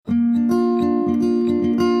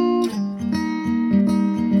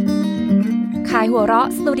ายหัวเราะ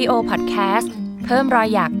สตูดิโอพอดแคสต์เพิ่มรอย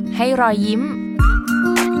หยักให้รอยยิ้ม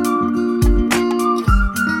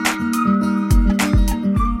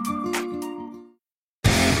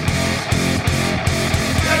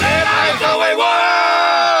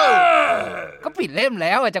ก็ปิดเล่มแ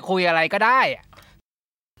ล้วจะคุยอะไรก็ได้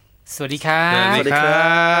สวัสดีครับสวัสดีค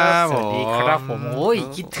รับสวัสดีครับผมโอ้ย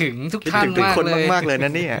คิดถึงทุกท่านมากเลยมากเลยน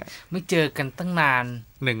ะเนี่ยไม่เจอกันตั้งนาน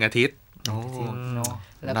1 อาทิตย์โอ้เนาะ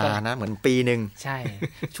แล้วก็นานนะเหมือนปีนึงใช่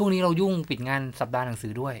ช่วงนี้เรายุ่งปิดงานสัปดาห์หนังสื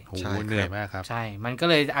อด้วยโอ้เหนื่อยมากครับใช่มันก็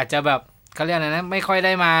เลยอาจจะแบบเขาเรียกอะไรนะไม่ค่อยไ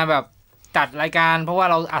ด้มาแบบจัดรายการเพราะว่า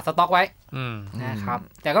เราอัดสต็อกไว้นะครับ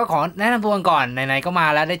แต่ก็ขอแนะนำตัวก่อนไหนๆก็มา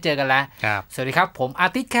แล้วได้เจอกันแล้วสวัสดีครับผมอา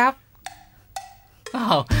ทิตย์ครับ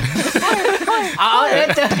เอา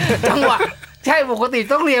เจอจังหวะใช่ปกติ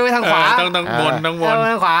ต้องเรียงไปทางขวาต้องวนทาง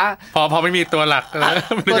ขวาพอไม่มีตัวหลัก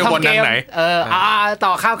ไม่รู้จะวนทางไหนต่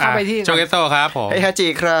อเข้าไปที่โชเกโตครับผมเฮ้ยฮาจิ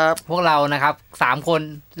ครับพวกเรานะครับ3คน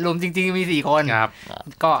รวมจริงๆมี4คน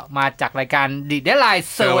ก็มาจากรายการ The Deadline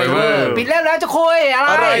Survivor ปิดเล่มแล้วจะคุยอะไร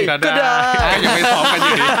ก็ได้ยังไม่พร้อมกันอ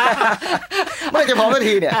ยู่ดีไม่จะพร้อมทัน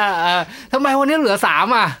ทีเนี่ยทำไมวันนี้เหลือ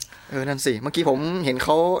3อ่ะนั่นสิเมื่อกี้ผมเห็นเข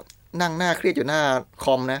านั่งหน้าเครียดอยู่หน้าค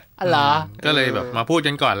อมนะเหรอก็เลยแบบมาพูด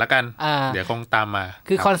กันก่อนละกันเดี๋ยวคงตามมา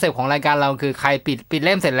คือคอนเซปต์ของรายการเราคือใครปิดเ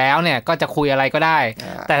ล่มเสร็จแล้วเนี่ยก็จะคุยอะไรก็ได้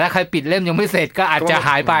แต่ถ้าใครปิดเล่มยังไม่เสร็จก็อาจจะห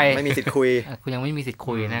ายไปไม่มีสิทธิ์คุยคุณยังไม่มีสิทธิ์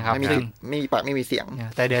คุยนะครับไม่มีปากไม่มีเสียง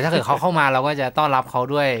แต่เดี๋ยวถ้าเกิดเขาเข้ามาเราก็จะต้อนรับเขา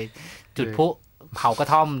ด้วยจุดพลุเผากระ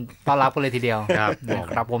ท่อมต้อนรับกันเลยทีเดียว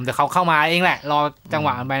ครับผมแต่เขาเข้ามาเองแหละรอจังหว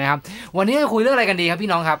ะไปนะครับวันนี้จะคุยเรื่องอะไรกันดีครับพี่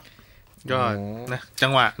น้องครับก็นะจั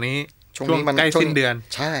งหวะนี้ช่วงใกล้สิ้นเดือน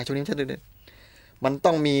ใช่ช่วงนี้สิ้นเดือนมัน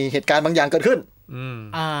ต้องมีเหตุการณ์บางอย่างเกิดขึ้น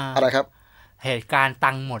อะไรครับเหตุการณ์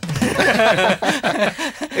ตังหมด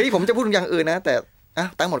เฮ้ยผมจะพูดอย่างอื่นนะแต่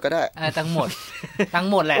ตังหมดก็ได้ตังหม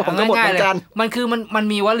ดแหละง่ายๆเลยมันคือมัน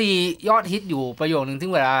มีวลียอดฮิตอยู่ประโยคนึงที่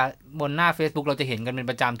เวลาบนหน้า Facebook เราจะเห็นกันเป็น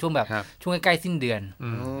ประจำช่วงแบบช่วงใกล้ๆสิ้นเดือน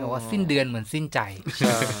บอกว่าสิ้นเดือนเหมือนสิ้นใจ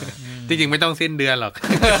จริงๆไม่ต้องสิ้นเดือนหรอก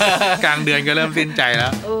กลางเดือนก็เริ่มสิ้นใจแล้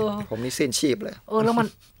วผมนี่สิ้นชีพเลยแล้ว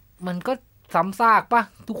มันก็ซ้ำซากป่ะ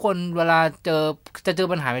ทุกคนเวลาจะเจอ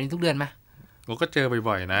ปัญหาแบบนี้ทุกเดือนไหมผมก็เจอ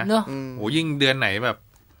บ่อยๆนะโอ้ยิ่งเดือนไหนแบบ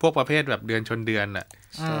พวกประเภทแบบเดือนชนเดือนอ่ะ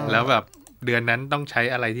แล้วแบบเดือนนั้นต้องใช้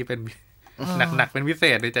อะไรที่เป็นหนักๆเป็นพิเศ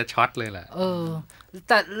ษเลยจะช็อตเลยแหละแ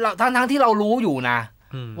ต่ทั้งที่เรารู้อยู่นะ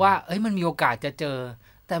ว่ามันมีโอกาสจะเจอ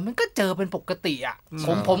แต่มันก็เจอเป็นปกติอ่ะ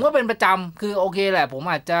ผมก็เป็นประจำคือโอเคแหละผม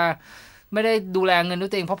อาจจะไม่ได้ดูแลเงินด้วย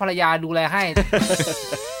ตัวเองเพราะภรรยาดูแลให้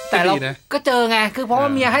แต่เราก็เจอไงคือเพราะว่า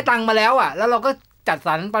เมียให้ตังค์มาแล้วอ่ะแล้วเราก็จัดส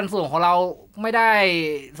รรปันส่วนของเราไม่ได้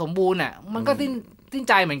สมบูรณ์อ่ะมันก็สิ้น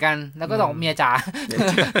ใจเหมือนกันแล้วก็ต้องเมียจ๋า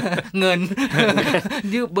เงิน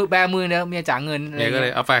ยืมแบมือเนี่ยเมียจ๋าเงินอะไรก็เล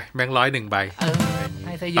ยเอาไปแบงค์100 1 ใบใ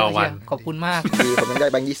ห้ซะเยอะเชียวขอบคุณมากดีผมได้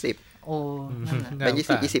แบงค์20แบงค์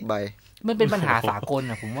20ใบมันเป็นปัญหาสากล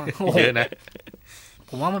อ่ะผมว่าเยอะนะ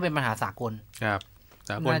ผมว่ามันเป็นปัญหาสากลครับ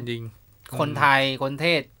สากลจริงคนไทยคนเท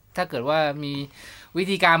ศถ้าเกิดว่ามีวิ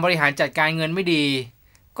ธีการบริหารจัดการเงินไม่ดี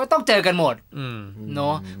ก็ต้องเจอกันหมดเน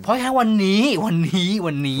าะเพราะฉะนั้นวันนี้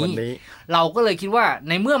เราก็เลยคิดว่า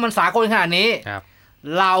ในเมื่อมันสากลขนาดนี้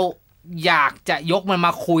เราอยากจะยกมันม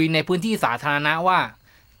าคุยในพื้นที่สาธารณะว่า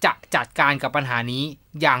จะจัดการกับปัญหานี้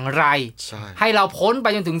อย่างไรให้เราพ้นไป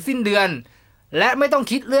จนถึงสิ้นเดือนและไม่ต้อง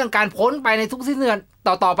คิดเรื่องการพ้นไปในทุกสิ้นเดือน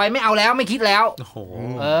ต่อไปไม่เอาแล้วไม่คิดแล้วโอ้โห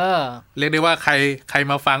เรียกได้ว่าใคร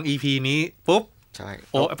มาฟัง EP นี้ปุ๊บใช่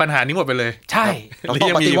โอ้ปัญหานี้หมดไปเลยใช่เราต้อง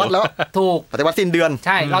ปฏิวัติแล้วถูกปฏิวัติสิ้นเดือนใ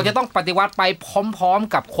ช่เราจะต้องปฏิวัติไปพร้อม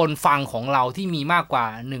ๆกับคนฟังของเราที่มีมากกว่า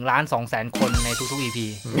 1,200,000 คนในทุกๆ EP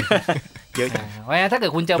เยอะเพราะฉะนั้นถ้าเกิ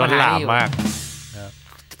ดคุณเจอปัญหานี้มาก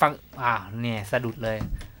ฟังเนี่ยสะดุดเลย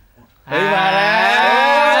มาแล้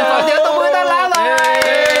วขอเสียงตบมือต้อนรับเลย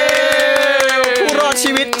ผู้รอด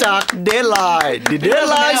ชีวิตจาก Deadline The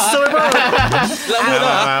Deadline Survivor แล้วมือ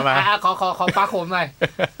มาขอปักผมหน่อย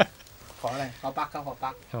ขออะไรขอปักครับขอ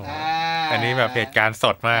ปักอันนี้แบบเหตุการณ์ส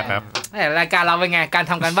ดมากครับรายการเราเป็นไงการ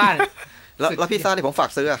ทำกันบ้านแล้วพิซซ่าที่ผมฝาก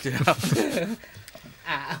ซื้อจริง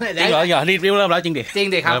เหรออย่ารีบเริ่มแล้วจริงดิ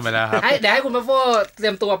ครับเดี๋ยวให้คุณมาโฟเตรี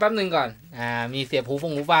ยมตัวแป๊บนึงก่อนมีเสียบหู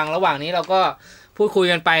ฟังระหว่างนี้เราก็พูดคุย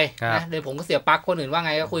กันไปนะเดี๋ยวผมก็เสียบปลั๊กคนอื่นว่าไ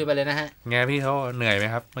งก็คุยไปเลยนะฮะไงพี่เขาเหนื่อยไหม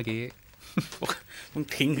ครับเมื่อกี้มึง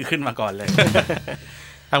ทิ้งขึ้นมาก่อนเลย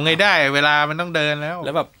ทำไงได้เวลามันต้องเดินแล้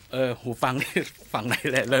วแบบหูฟังที่ฝั่งไหน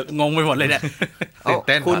เลยงงไปหมดเลยเนี่ย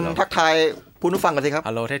คุณทักทายผู้ฟังกันสิครับ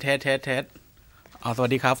ฮัลโหลเทสสวัส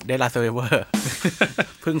ดีครับ Deadline Survivor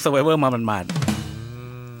เพิ่ง Survivor มาหมาด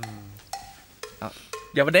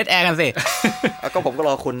อย่ามาเดทแอร์กันสิก็ผมก็ร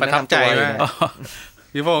อคุณประทับใจ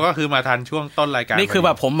พี่โฟก็คือมาทันช่วงต้นรายการนี่คือแบ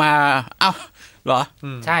บผมมาเอ้าเหรอ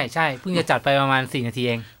ใช่ใช่เพิ่งจะจัดไปประมาณ4นาทีเ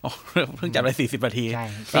องเพิ่งจัดไป40นาทีใช่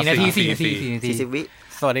4นาที40วิ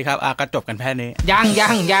สวัสดีครับก็จบกันแค่นี้ยัง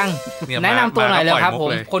แนะนำตัวหน่อยเลยครับผม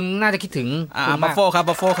คนน่าจะคิดถึงบัฟโฟครับ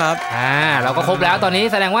เราก็ครบแล้วตอนนี้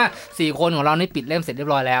แสดงว่า4คนของเรานี่ปิดเล่มเสร็จเรีย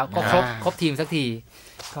บร้อยแล้วก็ครบทีมสักที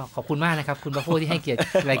ก็ขอบคุณมากนะครับคุณบัฟโฟที่ให้เกียรติ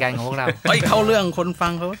รายการของพวกเราเข้าเรื่องคนฟั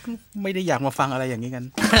งเขาไม่ได้อยากมาฟังอะไรอย่างนี้กัน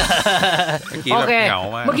โอเค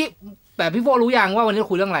เมื่อกี้แต่พี่โฟรู้ยังว่าวันนี้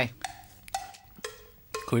คุยเรื่องอะไร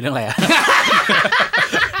อะ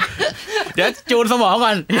เดี๋ยวจูนสมองก่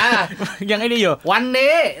อนยังไอ้นี่อยู่วัน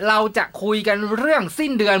นี้เราจะคุยกันเรื่องสิ้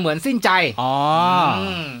นเดือนเหมือนสิ้นใจ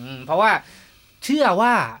เพราะว่าเชื่อว่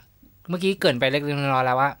าเมื่อกี้เกริ่นไปเล็กน้อยแ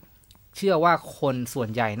ล้วว่าเชื่อว่าคนส่วน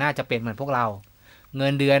ใหญ่น่าจะเป็นเหมือนพวกเราเงิ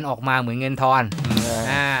นเดือนออกมาเหมือนเงินทอน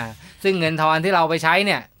ซึ่งเงินทอนที่เราไปใช้เ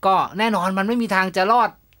นี่ยก็แน่นอนมันไม่มีทางจะรอด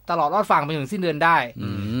ตลอดรอดฝั่งไปถึงสิ้นเดือนได้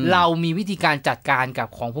เรามีวิธีการจัดการกับ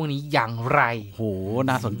ของพวกนี้อย่างไรโห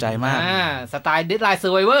น่าสนใจมากสไตล์ Deadline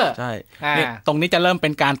Survivor ใช่ตรงนี้จะเริ่มเป็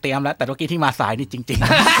นการเตรียมแล้วแต่เมื่อกี้ที่มาสายนี่จริง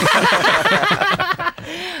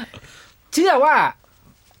ๆ เชื่อว่า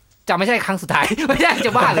จะไม่ใช่ครั้งสุดท้ายไม่ใช่จ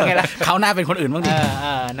ะบ้าหรือไงล่ะเขาหน้าเป็นคนอื่นบ้างดิ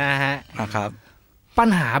นะฮะครับปัญ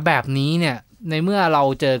หาแบบนี้เนี่ยในเมื่อเรา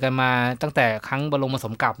เจอกันมาตั้งแต่ครั้งบรมส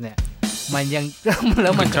มกับเนี่ยมันยังแล้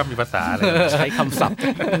วมันชอบมีภาษาเลยใช้คำศัพท์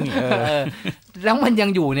แล้วมันยัง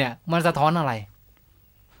อยู่เนี่ยมันสะท้อนอะไร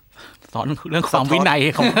สอนเรื่องความวินัย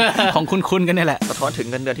ของคุณกันนี่แหละสะท้อนถึง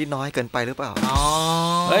เงินเดือนที่น้อยเกินไปหรือเปล่า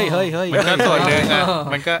เฮ้ยมันก็ส่วนหนึ่งอ่ะ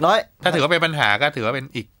มันก็น้อยถ้าถือว่าเป็นปัญหาก็ถือว่าเป็น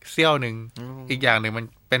อีกเสี้ยวนึงอีกอย่างนึงมัน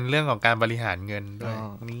เป็นเรื่องของการบริหารเงินด้วย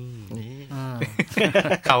นี่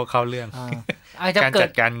เข้าเรื่องการจั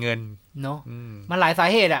ดการเงินเนาะมันหลายสา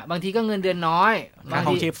เหตุอ่ะบางทีก็เงินเดือนน้อยค่าค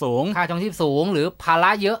รองชีพสูงหรือภาร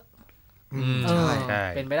ะเยอะใช่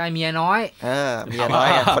เป็นไปได้เมียน้อยเมียน้อย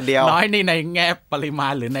คนเดียวน้อยนี่ในแง่ปริมา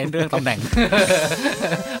ณหรือในเรื่องตำแหน่ง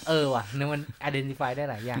ว่ะเนี่ยมัน identify ได้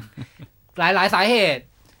หลายอย่างหลายสาเหตุ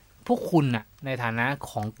พวกคุณน่ะในฐานะ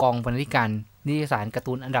ของกองบรรณาธิการนิตยสารการ์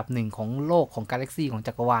ตูนอันดับ1ของโลกของกาแล็กซี่ของ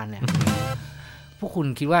จักรวาลเนี่ยพวกคุณ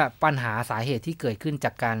คิดว่าปัญหาสาเหตุที่เกิดขึ้นจ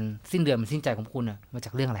ากการสิ้นเดือนมันสิ้นใจของคุณน่ะมาจ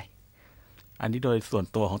ากเรื่องอะไรอันนี้โดยส่วน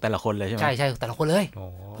ตัวของแต่ละคนเลยใช่ไหมใช่แต่ละคนเลย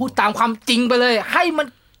พูดตามความจริงไปเลยให้มัน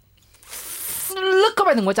ลึกเข้าไ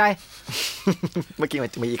ปถึงหัวใจเมื่อกี้มั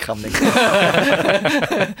นจะมีอีกคำหนึ่ง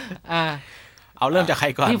เอาเริ่มจากใคร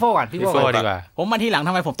ก่อนพี่โฟก่อนพี่โฟดีกว่าผมมาทีหลังท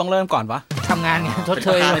ำไมผมต้องเริ่มก่อนวะทำงานไงชดเช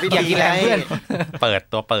ยอยากกินแรงเพื่อนเปิด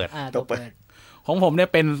ตัวเปิดของผมเนี่ย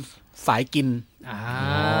เป็นสายกิน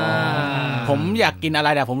ผมอยากกินอะไร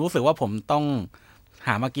แต่ผมรู้สึกว่าผมต้องห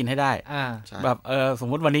ามากินให้ได้แบบสม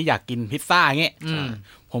มุติวันนี้อยากกินพิซซ่าอย่างเงี้ย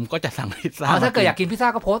ผมก็จะสั่งพิซซ่าถ้าเกิดอยากกินพิซซ่า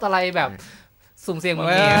ก็โพสอะไรแบบสุ่มเสี่ยงแบบ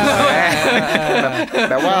นี้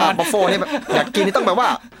แบบว่าบัฟโฟนี่อยากกินนี่ต้องแบบว่า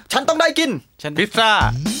ฉันต้องได้กินพิซซ่า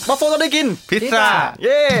บัฟโฟต้องได้กินพิซซ่าเ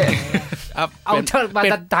ย่เอาเชิญมา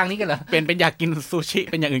ทางนี้กันเหรอเป็นอยากกินซูชิ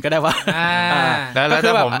เป็นอย่างอื่นก็ได้วะ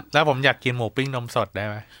แล้วผมอยากกินหมูปิ้งนมสดได้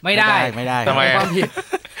ไหมไม่ได้ทำไมความผิด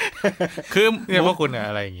คือเนี่ยพวกคุณ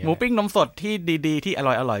อะไรอย่างเงี้ยหมูปิ้งนมสดที่ดีๆที่อ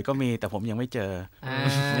ร่อยก็มีแต่ผมยังไม่เจอ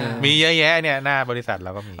มีเยอะแยะเนี่ยหน้าบริษัทเร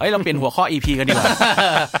าก็มีเราเปลี่ยนหัวข้อ EP กันดีกว่า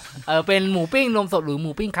เป็นหมูปิ้งนมสดหรือห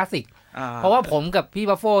มูปิ้งคลาสสิกเพราะว่าผมกับพี่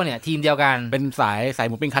บัฟโฟเนี่ยทีมเดียวกันเป็นสาย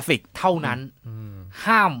หมูปิ้งคลาสสิกเท่านั้น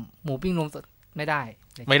ห้ามหมูปิ้งนมสดไม่ได้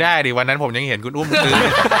ดิวันนั้นผมยังเห็นคุณอุ้มซื้อ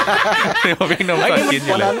หมูปิ้งนมสดกินอ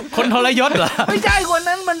ยู่เลยคนทรยศเหรอไม่ใช่คน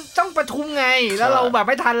นั้นมันต้องประชุมไงแล้วเราแบบไ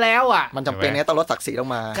ม่ทันแล้วอ่ะมันจำเป็นไงต้องลดศักดิ์ศรีลง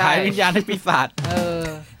มาขายวิญญาณให้ปีศาจ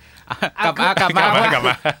กลับมา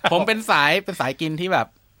ผมเป็นสายกินที่แบบ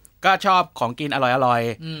ก็ชอบของกินอร่อย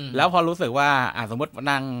แล้วพอรู้สึกว่าสมมติ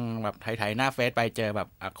นั่งแบบไถๆหน้าเฟซไปเจอแบบ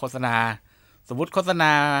โฆษณาสมมติโฆษณ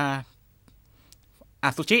า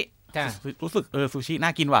ซูชิรู้สึกซูชิน่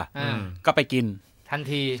ากินว่ะก็ไปกินทัน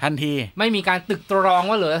ทีไม่มีการตึกตรอง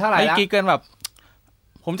ว่าเหลือเท่าไหร่แล้วไม่กี่เกินแบบ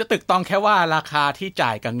ผมจะตึกตองแค่ว่าราคาที่จ่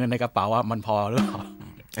ายกับเงินในกระเป๋าว่ามันพอหรือเปล่า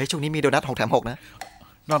ช่วงนี้มีโดนัท6 แถม 6นะ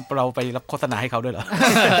เราไปรับโฆษณาให้เขาด้วยเหรอ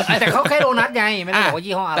แต่เขาแค่โดนัทไงไม่ได้บอกว่า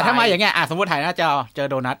ยี่ห้ออะไรแต่ถ้ามาอย่างเงี้ยสมมติถ่ายหน้าจอเจอ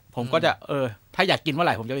โดนัทผมก็จะถ้าอยากกินเมื่อไห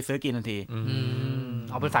ร่ผมจะไปซื้อกินทันที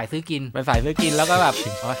เอาเป็นสายซื้อกินแล้วก็แบบ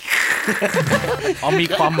มี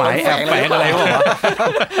ความหมายแอบแฝงอะไรวะ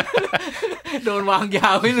โดนวางยา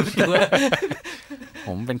วไม่รู้ตัวผ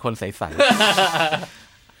มเป็นคนใส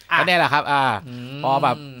ๆก็เนี่ยแหละครับ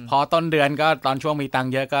พอต้นเดือนก็ตอนช่วงมีตัง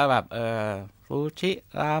ค์เยอะก็แบบซูชิ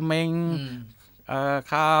ราเมง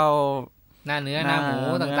ข้าวหน้าเนื้อหน้าหมู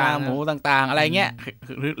ต่างๆอะไรเงี้ย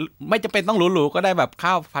ไม่จำเป็นต้องหรูๆก็ได้แบบข้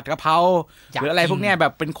าวผัดกะเพราหรืออะไรพวกเนี้ยแบ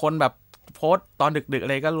บเป็นคนแบบโพสต์ตอนดึกๆอะ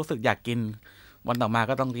ไรก็รู้สึกอยากกินวันต่อมา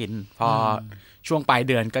ก็ต้องกินพอช่วงปลาย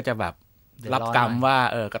เดือนก็จะแบบ รับกรรมว่า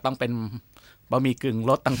ก็ต้องเป็นบะหมี่กึ่ง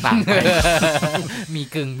รสต่างๆไป มี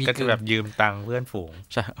กึ่งก็คือแบบยืมตังค์เพื่อนฝูง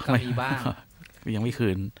ใช่ก็มีบ้างยังไม่คื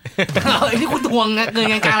นนี่คุณทวงเงิ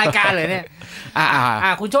นกลางรายการเลยเนี่ย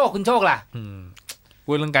คุณโชคล่ะ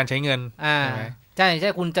พูดเรื่องการใช้เงินใช่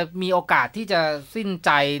คุณจะมีโอกาสที่จะสิ้นใจ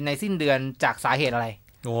ในสิ้นเดือนจากสาเหตุอะไร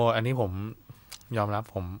อันนี้ผมยอมรับ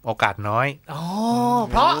ผมโอกาสน้อย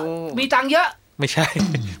เพราะมีตังค์เยอะไม่ใช่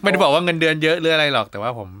ไม่ได้บอกว่าเงินเดือนเยอะหรืออะไรหรอกแต่ว่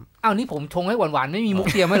าผมนี่ผมชงให้หวานๆไม่มีมุก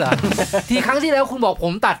เตรียมไว้เหรอ ทีครั้งที่แล้วคุณบอกผ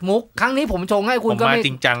มตัดมุกครั้งนี้ผมชงให้คุณก็ไม่จ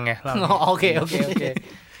ริงจังไงโอเค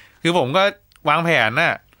คือผมก็วางแผนน่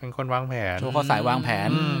ะเป็นคนวางแผนโชว์เขาสายวางแผน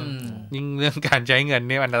ยิ่งเรื่องการใช้เงิน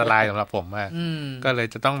นี่มันอันตรายสำหรับผมมากก็เลย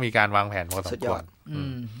จะต้องมีการวางแผนพอสมควร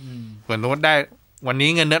เหมือนนู้นได้วันนี้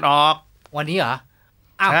เงินเดือนออกวันนี้เหรอ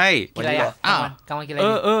ใช่วันนี้กลางวันกินอะไร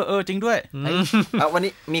จริงด้วยวัน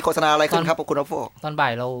นี้มีโฆษณาอะไรขึ้นครับคุณอัฟโฟตอนบ่า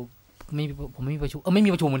ยผมไม่มีประชุมไม่มี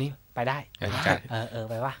ประชุมวันนี้ไปได้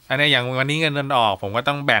ไปว่าอันนี้อย่างวันนี้เงินเดือนออกผมก็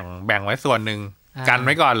ต้องแบ่งไว้ส่วนหนึ่งกันไ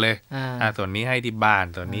ว้ก่อนเลยส่วนนี้ให้ที่บ้าน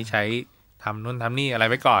ส่วนนี้ใช้ทำนู่นทำนี่อะไร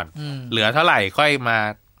ไว้ก่อนเหลือเท่าไหร่ค่อยมา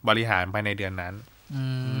บริหารภายในเดือนนั้น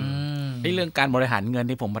เรื่องการบริหารเงิน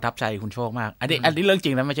ที่ผมประทับใจคุณโชคมากอันนี้เรื่องจ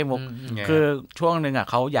ริงนะไม่ใช่มุกคือช่วงนึง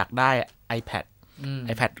เขาอยากได้ iPad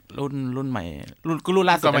รุ่นใหม่รุ่น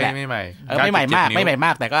ล่าสุดก็ไม่ใหม่ไม่ใหม่มากไม่ใหม่ม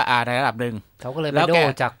ากแต่ก็ในระดับนึงเขาก็เลยไปโด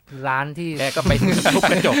จากร้านที่แกก็ไปทุบ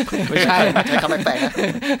กระจกไม่ใช่ทำไมแปลก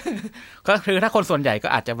ก็คือถ้าคนส่วนใหญ่ก็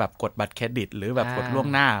อาจจะแบบกดบัตรเครดิตหรือแบบกดล่วง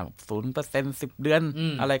หน้า 0% 10 เดือน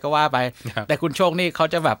อะไรก็ว่าไปแต่คุณโชคนี่เขา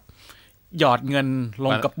จะแบบหยอดเงินล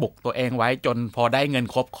งกระปุกตัวเองไว้จนพอได้เงิน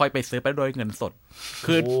ครบค่อยไปซื้อไปโดยเงินสด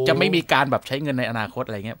คือจะไม่มีการแบบใช้เงินในอนาคตอ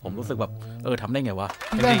ะไรเงี้ยผมรู้สึกแบบทำได้ไงวะ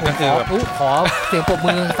จริงๆก็คือขอเสียงปรบ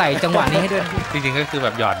มือใส่จังหวะนี้ให้ด้วยจริงๆก็คือแบ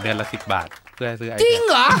บหยอดเดือนละ10 บาทเพื่อซื้อจริง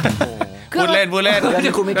เหรอพูดเล่นก็คื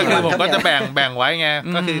อผมก็จะแบ่งไว้ไง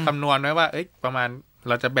ก็คือคำนวณไว้ว่าประมาณเ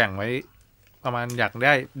ราจะแบ่งไว้ประมาณอยากไ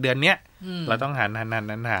ด้เดือนเนี้ยเราต้องหารใ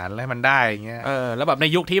ห้มันได้อย่างเงี้ยแล้วแบบใน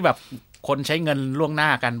ยุคที่แบบคนใช้เงินล่วงหน้า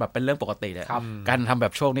กันแบบเป็นเรื่องปกติเลยการทำแบ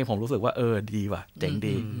บโชคนี่ผมรู้สึกว่าดีว่ะเจ๋ง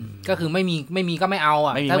ดีก็คือไม่มีก็ไม่เอา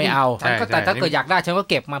ไม่เอาแต่ถ้าเกิดอยากได้ฉันก็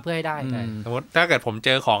เก็บมาเพื่อให้ได้สมมติถ้าเกิดผมเจ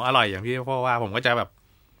อของอร่อยอย่างที่พ่อว่าผมก็จะแบบ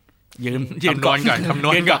ยืนก่อนคำน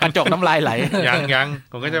วณก่อนกระจกน้ำลายไหลยัง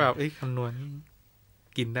ผมก็จะแบบคำนวณ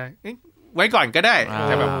กินได้ไว้ก่อนก็ได้แ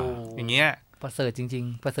ต่แบบอย่างเงี้ยประเสริฐจริง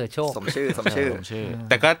ๆประเสริฐโชคสมชื่อ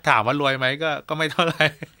แต่ก็ถามว่ารวยไหมก็ไม่เท่าไหร่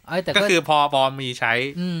ก็คือพอมีใช้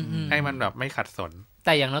ให้มันแบบไม่ขัดสนแ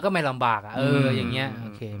ต่อย่างน้อยก็ไม่ลำบากอย่างเงี้ยโอ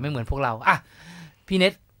เคไม่เหมือนพวกเราพี่เน็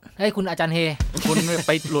ตคุณอาจารย์เฮคุณไ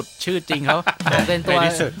ปหลุดชื่อจริงเขาเป็นตัวใน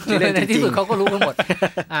ที่สุดเขาก็รู้กันหมด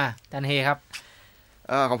อาจารย์เฮครับ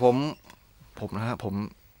ของผมนะครับผม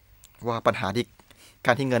ว่าปัญหาที่ก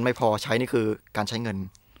ารที่เงินไม่พอใช้นี่คือการใช้เงิน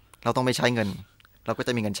เราต้องไม่ใช้เงินเราก็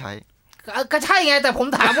จะมีเงินใช้ก็ใช่ไงแต่ผม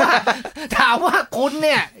ถามว่าคุณเ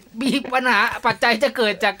นี่ยมีปัญหาปัจจัยจะเกิ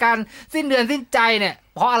ดจากการสิ้นเดือนสิ้นใจเนี่ย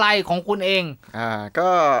เพราะอะไรของคุณเองก็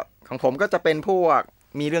ของผมก็จะเป็นพวก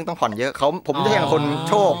มีเรื่องต้องผ่อนเยอะผมจะอย่างคน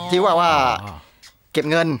โชคที่ว่าเก็บ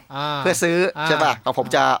เงินเพื่อซื้อใช่ป่ะของผม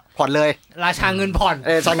จะผ่อนเลยราชาเงินผ่อน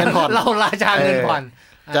ราชาเงินผ่อนเราราชาเงินผ่อน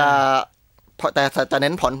แต่จะเ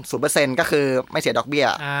น้นผ่อน 0% ก็คือไม่เสียดอกเบี้ย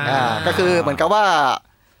ก็คือเหมือนกับว่า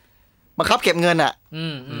บังคับเก็บเงิน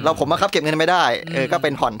ผมบังคับเก็บเงินไม่ได้ก็เป็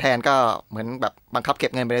นผ่อนแทนก็เหมือนแบบบังคับเก็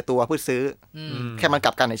บเงินไปในตัวเพื่อซื้อแค่มันก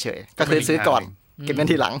ลับกันเฉยๆก็คือซื้อก่อนเก็บเงิน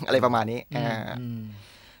ทีหลังอะไรประมาณนี้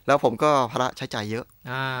แล้วผมก็ภาระใช้จ่ายเยอะ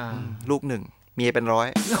ลูก1เมียเป็น100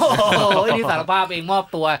โอ้ยนี่สารภาพเองมอบ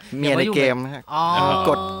ตัวเมียในเกมนะ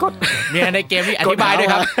กดเมียในเกมนี่อธิบายด้วย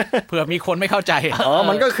ครับเผื่อมีคนไม่เข้าใจ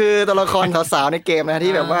มันก็คือตัวละครสาวๆในเกมนะ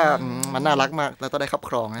ที่แบบว่ามันน่ารักมากแล้วต้องได้ครอบ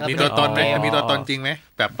ครองมีตัวตนไหมมีตัวตนจริงไหม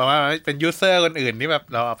แบบว่าเป็นยูเซอร์คนอื่นที่แบบ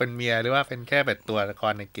เราเอาเป็นเมียหรือว่าเป็นแค่แบบตัวละค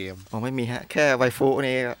รในเกมผมไม่มีฮะแค่ไวฟู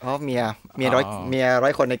นี่เมียร้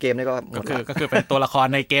อยคนในเกมนี่ก็คือเป็นตัวละคร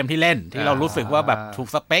ในเกมที่เล่นที่เรารู้สึกว่าแบบถูก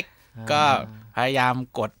สเปคก็พยายาม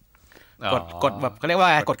กดแบบเขาเรียกว่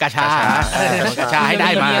ากดกาชาให้ได้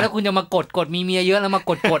มาแล้วคุณจะมากดมีเมียเยอะแล้วมา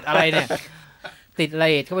กดอะไรเนี่ยติดเร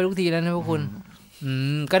ทเข้าไปทุกทีแล้วนะพวกคุณ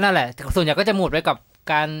ก็นั่นแหละส่วนใหญ่ก็จะหมดไว้กับ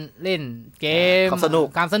การเล่นเกมความส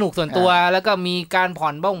นุกส่วนตัวแล้วก็มีการผ่อ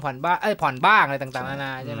นบ้างอะไรต่างๆนาน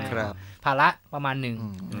าใช่ไหมภาระประมาณหนึ่ง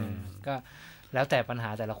ก็แล้วแต่ปัญหา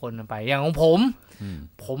แต่ละคนไปอย่างของผ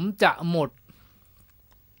มจะหมด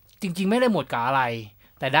จริงๆไม่ได้หมดกับอะไร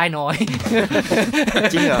แต่ได้น้อย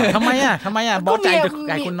จริงเหรอทำไมบอสใจ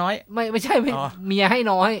คุณน้อยไม่ใช่เมียให้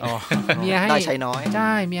น้อยเมียให้ได้ใช้น้อยใ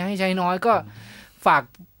ช่เมียให้ใช้น้อยก็ฝาก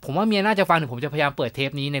ผมว่าเมียน่าจะฟังถึงผมจะพยายามเปิดเท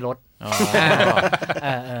ปนี้ในรถ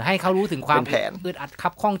ให้เขารู้ถึงความอึดอัดคั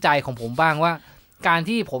บข้องใจของผมบ้างว่าการ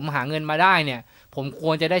ที่ผมหาเงินมาได้เนี่ย ผมค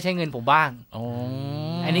วรจะได้ใช้เงินผมบ้าง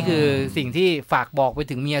อันนี้คือสิ่งที่ฝากบอกไป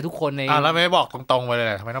ถึงเมียทุกคนในแล้วไม่บอกตรงๆไปเล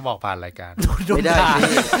ยทำไมต้องบอกผ่านรายการไม่ได้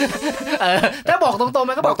ถ้าบอกตรงๆ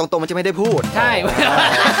มันก็บอกตรงๆมันจะไม่ได้พูดใช่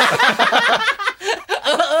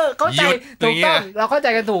เข้าใจถูกต้องเราเข้าใจ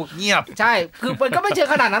กันถูกเงียบใช่คือมันก็ไม่เชิง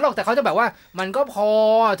ขนาดนั้นหรอกแต่เขาจะแบบว่ามันก็พอ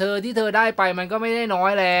เธอที่เธอได้ไปมันก็ไม่ได้น้อ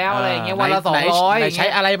ยแล้วอะไรอย่างเงี้ยวันละ200ใช้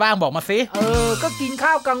อะไรบ้างบอกมาสิก็กินข้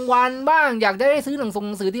าวกลางวันบ้างอยากได้ซื้อหนัง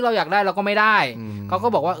สือที่เราอยากได้เราก็ไม่ได้เขาก็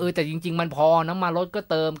บอกว่าแต่จริงๆมันพอน้ำมันรถก็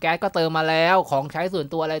เติมแก๊สก็เติมมาแล้วของใช้ส่วน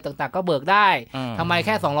ตัวอะไรต่างๆก็เบิกได้ทำไมแ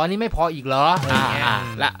ค่200นี่ไม่พออีกเหรอ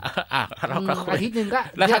และอาทิตย์นึงก็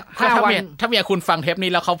แล้วถ้าเมียคุณฟังเทปนี้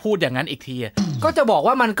แล้วเขาพูดอย่างนั้นอีกทีก็จะบอก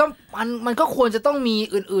ว่ามันก็ควรจะต้องมี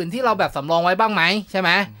อื่นๆที่เราแบบสำรองไว้บ้างไหมใช่ไหม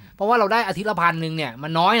เพราะว่าเราได้อาทิตย์ละ1,000เนี่ยมั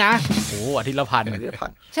นน้อยนะโอ้อาทิตย์ละ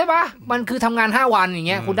1,000ใช่ปะมันคือทำงาน5วันอย่างเ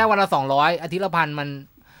งี้ยคุณได้วันละ200อาทิตย์ละ1,000มัน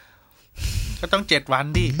ก็ต้อง7วัน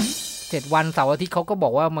ดิ7วันเสาร์อาทิตย์เขาก็บอ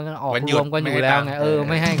กว่ามันออกรวมกันอยู่แล้วไง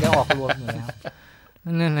ไม่ให้ก็ออกรวมอยู่แล้ว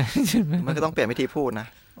นั่นแหละมันก็ต้องเปลี่ยนวิธีพูดนะ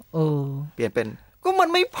เปลี่ยนเป็น ก็มัน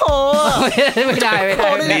ไม่พอไม่ได้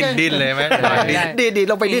ดิ้นเลยไหมดิ้น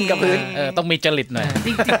ลงไปดิ้นกับพื้นต้องมีจริตหน่อยจ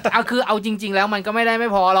ริงๆเอาจริงๆแล้วมันก็ไม่ได้ไม่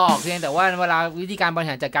พอหรอกเพียงแต่ว่าเวลาวิธีการบริ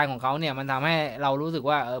หารจัดการของเขาเนี่ยมันทำให้เรารู้สึก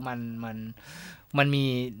ว่ามันมี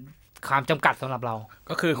ความจำกัดสำหรับเรา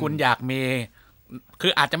ก็คือคุณอยากมีคื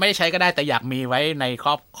ออาจจะไม่ได้ใช้ก็ได้แต่อยากมีไว้ในคร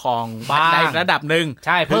อบครองในระดับหนึ่งใ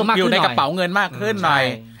ช่เพิ่มมากขึ้นอยู่ในกระเป๋าเงินมากขึ้นหน่อย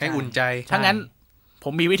ให้อุ่นใจถ้างั้นผ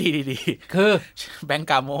มมีวิธีดีๆคือแบงก์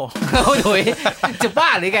กาโมโอ้ยจะบ้า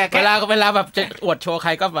หรือแกเวลาแบบจะอวดโชว์ใคร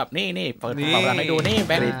ก็แบบนี่เปิดกระเป๋าให้ดูนี่แ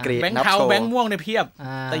บงค์เทาแบงค์ม่วงในเพียบ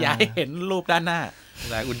แต่อย่าให้เห็นรูปด้านหน้า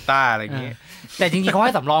ลายอุลตร้าอะไรอย่างงี้แต่จริงๆเขาใ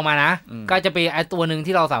ห้สำรองมานะก็จะเป็นไอ้ตัวนึง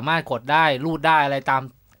ที่เราสามารถกดได้รูดได้อะไรตาม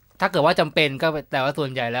ถ้าเกิดว่าจำเป็นก็แต่ว่าส่ว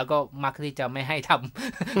นใหญ่แล้วก็มักที่จะไม่ให้ท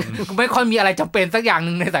ำ ไม่ค่อยมีอะไรจำเป็นสักอย่าง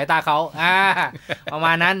นึงในสายตาเขาประม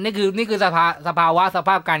าณนั้นนี่คือสภาวะสภ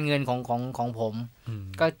าพการเงินของผม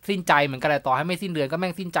ก็สิ้นใจเหมือนกันแหละต่อให้ไม่สิ้นเดือนก็แม่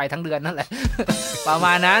งสิ้นใจทั้งเดือนนั่นแหละ ประม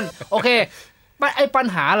าณนั้นโอเคไอ้ปัญ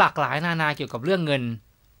หาหลากหลายนานาเกี่ยวกับเรื่องเงิน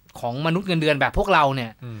ของมนุษย์เงินเดือนแบบพวกเราเนี่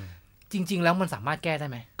ยจริงๆแล้วมันสามารถแก้ได้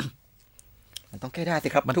ไหมมันต้องแก้ได้สิ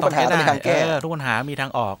ครับทุกปัญหาต้องมีทางแก้ทุกปัญหามีทา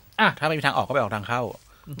งออกถ้าไม่มีทางออกก็ไปออกทางเข้า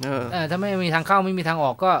ถ้าไม่มีทางเข้าไม่มีทางอ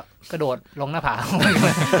อกก็กระโดดลงหน้าผา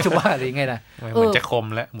ชุบว่าหรือไงล่ะเหมือนจะคม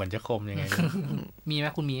แล้วเหมือนจะคมยังไงมีไหม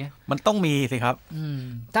คุณมีไหมมันต้องมีสิครับ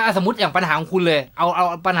ถ้าสมมติอย่างปัญหาของคุณเลยเอา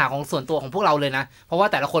ปัญหาของส่วนตัวของพวกเราเลยนะเพราะว่า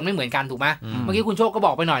แต่ละคนไม่เหมือนกันถูกไหมเมื่อกี้คุณโชคก็บ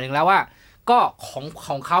อกไปหน่อยนึงแล้วว่าก็ข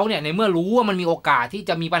องเขาเนี่ยในเมื่อรู้ว่ามันมีโอกาสที่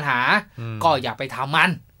จะมีปัญหาก็อย่าไปทำมัน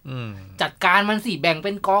จัดการมันสิแบ่งเ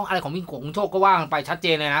ป็นกองอะไรของคุณโชคก็ว่ากันไปชัดเจ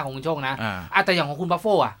นเลยนะของคุณโชคนะแต่อย่างของคุณบัฟโฟ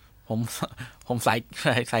อ่ะผมส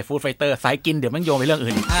ายฟู้ดไฟเตอร์สายกินเดี๋ยวมันโยงไปเรื่อง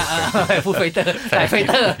อื่นฟู้ดไฟเตอร์สายไฟเ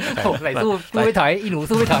ตอร์สายสู้ไม่ถอยอีหนู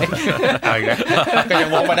สู้ไม่ถอยก็ยัง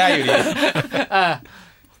วกมาได้อยู่ดี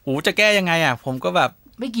โอ้จะแก้ยังไงอ่ะผมก็แบบ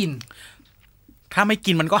ไม่กินถ้าไม่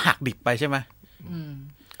กินมันก็หักดิบไปใช่ไหม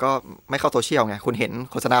ก็ไม่เข้าโซเชียลไงคุณเห็น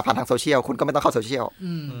โฆษณาผ่านทางโซเชียลคุณก็ไม่ต้องเข้าโซเชียล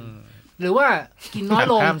หรือว่ากินน้อย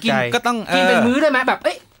ลงกินก็ต้องกินเป็นมื้อได้ไหมแบบ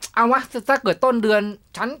เอาวะถ้าเกิดต้นเดือน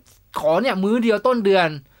ฉันขอเนี่ยมื้อเดียวต้นเดือน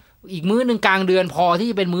อีกมื้อนึงกลางเดือนพอที่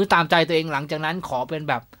จะเป็นมื้อตามใจตัวเองหลังจากนั้นขอเป็น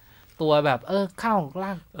แบบตัวแบบข้าวล่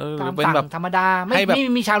างตามสั่งธรรมดาไม่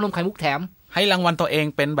มีชานมไข่มุกแถมให้รางวัลตัวเอง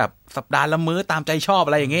เป็นแบบสัปดาห์ละมื้อตามใจชอบอ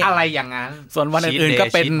ะไรอย่างงี้อะไรอย่างนั้นส่วนวันอื่นๆก็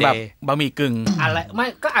เป็นแบบบะหมี่กึ่งอะไรไม่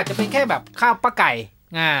ก็อาจจะเป็นแค่แบบข้าวปลาไก่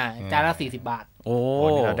จานละ40 บาทโอ้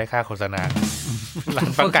เราได้ค่าโฆษณาร้าน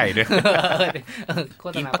ปลาไก่ด้วย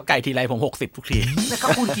กินปลาไก่ทีไรผม60ทุกทีแล้วก็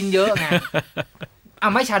คุณกินเยอะไง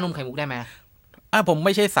ไม่ชานมไข่มุกได้ไหมผมไ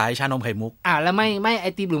ม่ใช่สายชานมไข่มุกแล้วไม่ไอ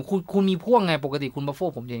ติมหรือคุณมีพ่วงไงปกติคุณบัฟโฟ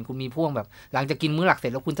ผมเห็นคุณมีพ่วงแบบหลังจากกินมื้อหลักเสร็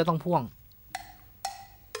จแล้วคุณจะต้องพ่วง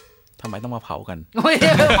ทำไมต้องมาเผากันไม่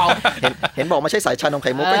เผาเห็นบอกไม่ใช่สายชานมไ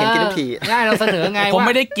ข่มุกก็เห็นกินทุกทีง่ายเราเสนอไงผมไ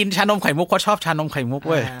ม่ได้กินชานมไข่มุกเพราะชอบชานมไข่มุก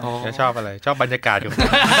เว้ยชอบอะไรชอบบรรยากาศอยู่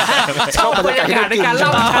ชอบบรรยากาศในการเล่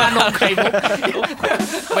าชานมไข่มุก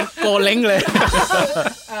มันโกเล้งเลย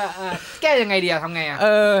แก้ยังไงดีทำไง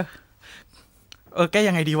แก้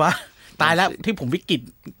ยังไงดีวะตายแล้วที่ผมวิกฤต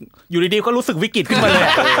อยู่ดีๆก็รู้สึกวิกฤตขึ้นมาเลย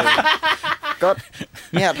ก็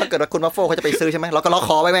เนี่ยถ้าเกิดว่าคุณวัฟเฟิลเขาจะไปซื้อใช่ไหมเราก็ล็อกค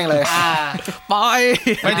อไว้แม่งเลยปล่อย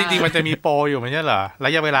ไม่จริงๆมันจะมีโปรอยู่ไม่ใช่เหรอร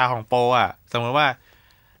ะยะเวลาของโปรอ่ะสมมติว่า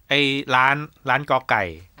ไอ้ร้านกอไก่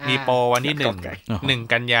มีโปรวันที่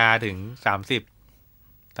1 กันยาถึง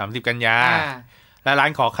30กันยาแล้วร้าน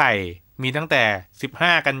ขอไข่มีตั้งแต่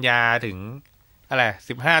15กันยาถึงอะไร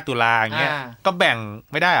15ตุลาอย่างเงี้ยก็แบ่ง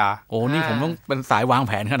ไม่ได้เหรอโอ้นี่ผมต้องเป็นสายวางแ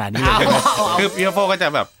ผนขนาดนี้เลยคือพี่โฟก็จะ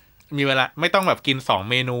แบบมีเวลาไม่ต้องแบบกิน2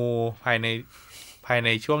เมนูภายใน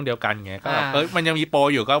ช่วงเดียวกันไงก็มันยังมีโปร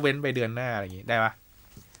อยู่ก็เว้นไปเดือนหน้าอะไรอย่างงี้ได้ปะ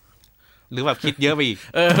หรือแบบคิดเยอะไปอีก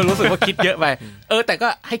รู้สึกว่าคิดเยอะไปแต่ก็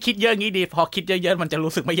ให้คิดเยอะงี้ดีพอคิดเยอะๆมันจะ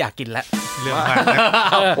รู้สึกไม่อยากกินแล้วเรื่องมาก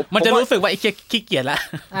มันจะรู้สึกว่าไอ้ขี้เกียจแล้ว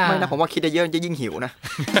ไม่นะผมว่าคิดเยอะๆจะยิ่งหิวนะ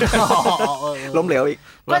ล้มเหลวอีก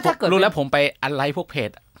ก็ถ้าเกิดรู้แล้วผมไปอันไลค์พวกเพ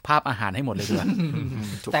จภาพอาหารให้หมดเลยด้วย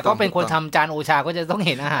แต่ก็เป็นคนทำจานโอชาก็จะต้องเ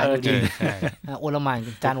ห็นอาหารอยู่ดีโอละหม่าน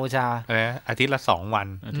จานโอชาอาทิตย์ละ2 วัน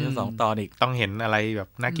อาทิตย์ละ2 ตอนอีกต้องเห็นอะไรแบบ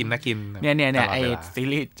น่ากินเนี่ยไอซี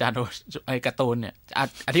รีส์จานโอไอการ์ตูนเนี่ย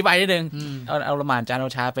อธิบายนิดนึงเอาละหม่านจานโอ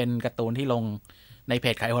ชาเป็นการ์ตูนที่ลงในเพ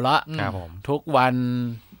จไข่หัวเราะครับผมทุกวัน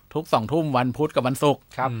ทุก20 ทุ่มวันพุธกับวันศุกร์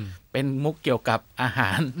เป็นมุกเกี่ยวกับอาห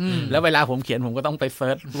ารแล้วเวลาผมเขียนผมก็ต้องไปเซิ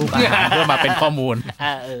ร์ชรูปอาหารเพื่อมาเป็นข้อมูล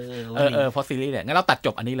เพราะซีรีส์เนี่ยงั้นเราตัดจ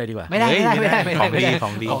บอันนี้เลยดีกว่าไม่ได้ข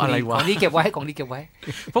องดีอะไรวะของดีเก็บไว้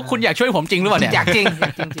พวกคุณอยากช่วยผมจริงหรือเปล่าเนี่ยอยากจริง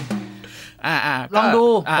ลองดู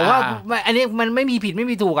ผมว่าอันนี้มันไม่มีผิดไม่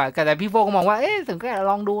มีถูกอ่ะแต่พี่โฟก็มองว่าถึงก็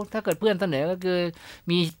ลองดูถ้าเกิดเพื่อนเสนอก็คือ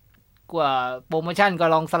มีกว่าโปรโมชั่นก็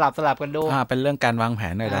ลองสลับกันดูเป็นเรื่องการวางแผ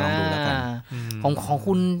นหน่อยลองดูแล้วกันของ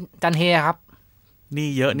คุณจันเฮครับนี่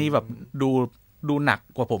เยอะนี่แบบดูหนัก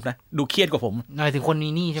กว่าผมนะดูเครียดกว่าผมหมายถึงคนมี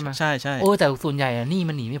หนี้ใช่ไหมใช่แต่ส่วนใหญ่อะหนี้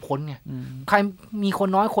มันหนีไม่พ้นไงใครมีคน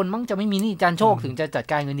น้อยคนมั้งจะไม่มีหนี้จันโชคถึงจะจัด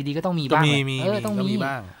การเงินดีๆก็ต้องมีบ้างต้องมี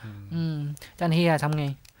บ้างจันเฮทำไง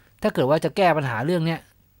ถ้าเกิดว่าจะแก้ปัญหาเรื่องเนี้ย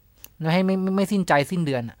ให้ไม่สิ้นใจสิ้นเ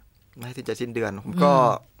ดือนอ่ะไม่สิ้นใจสิ้นเดือนผมก็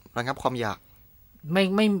ระงับความอยากไ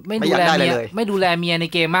ม่ดูแลเมียไม่ดูแลเมียใน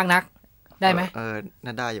เกมมากนักได้ไหมน่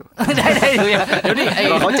าได้อยู่ได้อยู่เดี๋ยวนี้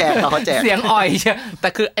เขาแจกเสียงอ่อยใช่แต่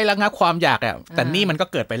คือไอ้ระงับความอยากอ่ะแต่นี่มันก็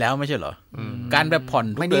เกิดไปแล้วไม่ใช่เหรอการแบบผ่อน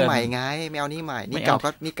ไม่นี่ใหม่ไงไม่เอานี่ใหม่นี่เก่าก็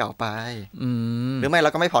นี่เก่าไปหรือไม่เร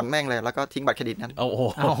าก็ไม่ผ่อนแม่งเลยแล้วก็ทิ้งบัตรเครดิตนั้นโอ้โห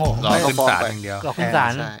รอขึ้นศาลอย่างเดียวรอขึ้นศา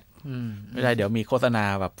ลไม่ได้เดี๋ยวมีโฆษณา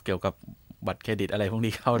แบบเกี่ยวกับบัตรเครดิตอะไรพวก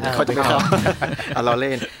นี้เข้าจะเข้าเราเ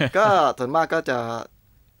ล่นก็ส่วนมากก็จะ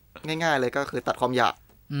ง่ายๆเลยก็คือตัดความอยาก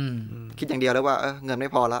คิดอย่างเดียวแล้วว่าเงินไม่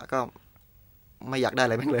พอแล้วก็ไม่อยากได้อะ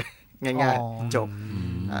ไรแม่งเลยง่ายๆจบ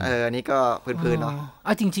อันนี้ก็พื้นๆเนาะ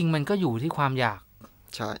จริงๆมันก็อยู่ที่ความอยาก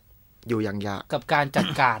ใช่อยู่อย่างอยากกับการจัด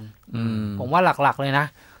การผมว่าหลักๆเลยนะ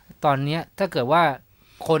ตอนนี้ถ้าเกิดว่า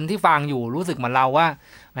คนที่ฟังอยู่รู้สึกเหมือนเราว่า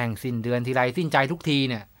แม่งสิ้นเดือนทีไรสิ้นใจทุกที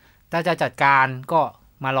เนี่ยถ้าจะจัดการก็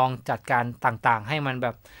มาลองจัดการต่างๆให้มันแบ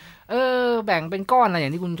บแบ่งเป็นก้อนอะไรอย่า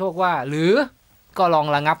งที่คุณโชคว่าหรือก็ลอง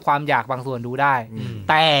ระงับความอยากบางส่วนดูได้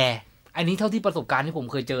แต่อันนี้เท่าที่ประสบการณ์ที่ผม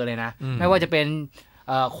เคยเจอเลยนะไม่ว่าจะเป็น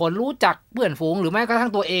คนรู้จักเพื่อนฝูงหรือแม้กระทั่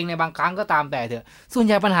งตัวเองในบางครั้งก็ตามแต่เถอะส่วนใ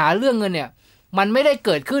หญ่ปัญหาเรื่องเงินเนี่ยมันไม่ได้เ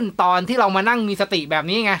กิดขึ้นตอนที่เรามานั่งมีสติแบบ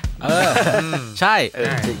นี้ไงใช่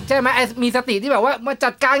ใช่ไหมมีสติที่แบบว่ามา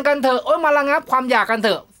จัดการกันเถอะมาระงับความอยากกันเถ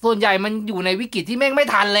อะส่วนใหญ่มันอยู่ในวิกฤตที่แม่งไม่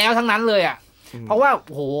ทันแล้วทั้งนั้นเลยอ่ะเพราะว่า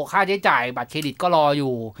โหค่าใช้จ่ายบัตรเครดิตก็รออ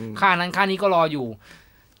ยู่ค่านั้นค่านี้ก็รออยู่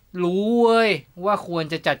รู้เว้ยว่าควร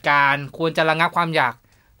จะจัดการควรจะระงับความอยาก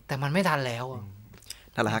แต่มันไม่ทันแล้ว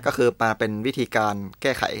นั่นแหละฮะก็คือมาเป็นวิธีการแ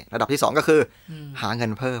ก้ไขระดับที่2ก็คือหาเงิ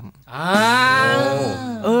นเพิ่ม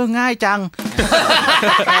ง่ายจัง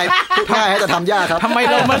ง่ายให้จะทำยากครับทำไม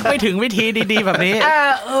เราไม่ถึงวิธีดีๆแบบนี้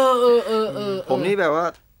ผมนี่แบบว่า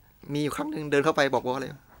มีอยู่ครั้งนึงเดินเข้าไปบอกว่าเล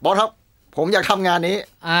ยบอสครับผมอยากทำงานนี้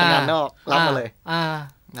งานนอกรับมาเลย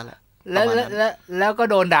นั่นแหละแล้วก็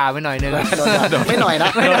โดนด่าไปหน่อยนึงไม่หน่อยนะ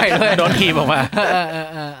ไม่หน่อยโดนทีบออกมา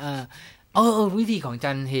วิธีของ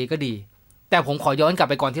จันเฮก็ดีแต่ผมขอย้อนกลับ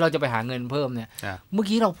ไปก่อนที่เราจะไปหาเงินเพิ่มเนี่ยเมื่อ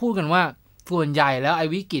กี้เราพูดกันว่าส่วนใหญ่แล้วไอ้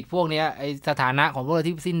วิกฤตพวกนี้ไอ้สถานะของพวกเรา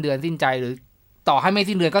ที่สิ้นเดือนสิ้นใจหรือต่อให้ไม่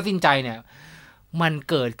สิ้นเดือนก็สิ้นใจเนี่ยมัน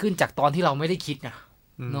เกิดขึ้นจากตอนที่เราไม่ได้คิดนะ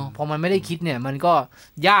เนาะพอมันไม่ได้คิดเนี่ยมันก็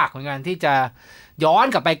ยากเหมือนกันที่จะย้อน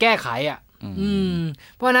กลับไปแก้ไข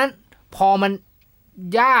เพราะฉะนั้นพอมัน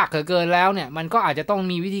ยากเกินแล้วเนี่ยมันก็อาจจะต้อง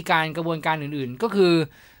มีวิธีการกระบวนการอื่นๆก็คือ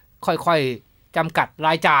ค่อยๆจำกัดร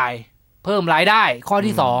ายจ่ายเพิ่มรายได้ข้อ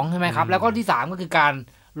ที่2ใช่ไหมครับแล้วก็ที่3ก็คือการ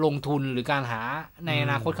ลงทุนหรือการหาในอ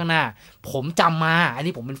นาคตข้างหน้าผมจำมาอัน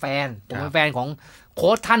นี้ผมเป็นแฟนของโค้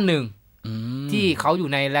ชท่านหนึ่งที่เขาอยู่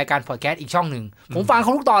ในรายการพอดแคสต์อีกช่องหนึ่งผมฟังเข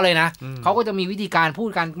าทุกตอนเลยนะเขาก็จะมีวิธีการพูด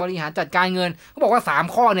การบริหารจัดการเงินเขาบอกว่า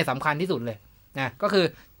3ข้อเนี่ยสำคัญที่สุดเลยนะก็คือ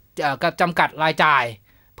จำกัดรายจ่าย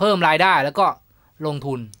เพิ่มรายได้แล้วก็ลง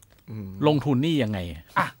ทุนนี่ยังไง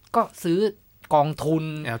ก็ซื้อกองทุน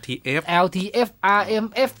LTF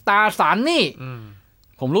RMF ตราสารนี่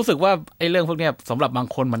ผมรู้สึกว่าไอ้เรื่องพวกนี้สำหรับบาง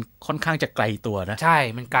คนมันค่อนข้างจะไกลตัวนะใช่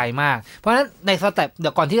มันไกลมากเพราะฉะนั้นในสเต็ปเดี๋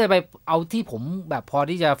ยวก่อนที่จะไปเอาที่ผมแบบพอ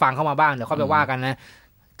ที่จะฟังเข้ามาบ้างเดี๋ยวค่อยไปว่ากันนะ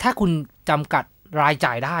ถ้าคุณจำกัดราย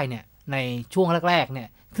จ่ายได้เนี่ยในช่วงแรกๆเนี่ย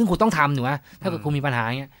ซึ่งคุณต้องทำหนูนะถ้าเกิดคุณมีปัญหา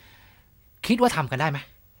เงี้ยคิดว่าทำกันได้ไหม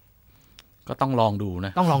ก็ต้องลองดูน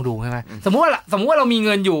ะต้องลองดูใช่ไหมสมมุติว่าเรามีเ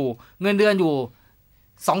งินเดือนอยู่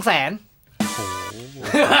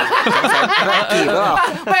200,000 200,000กี่ก็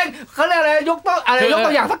แม่งเขาเรียกอะไรยกตั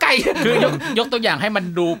วอย่างสักไกลคือยกตัวอย่างให้มัน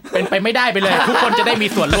ดูเป็นไปไม่ได้ไปเลยทุกคนจะได้มี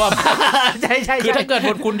ส่วนร่วมใช่ๆคือถ้าเกิด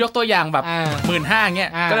คุณยกตัวอย่างแบบ 15,000 เงี้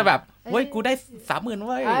ยก็จะแบบเว้ยกูได้ 30,000 เ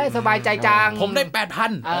ว้ยสบายใจจังผมได้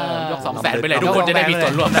 8,000 ยก 200,000 ไปเลยทุกคนจะได้มีส่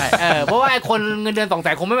วนร่วมได้เพราะว่าไอ้คนเงินเดือน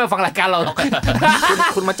 200,000 คงไม่มาฟังรายการเราหรอก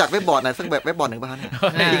คุณมาจากเว็บบอร์ดไหนสักแบบเว็บบอร์ด1 บาทเนี่ย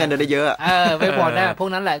ที่เงินเดือนได้เยอะเว็บบอร์ดพวก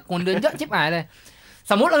นั้นแหละเงินเดือนเยอะชิบหายเลย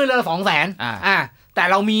สมมุติเงินเดือน 200,000 แต่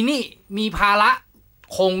เรามีภาระ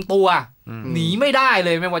คงตัวหนีไม่ได้เล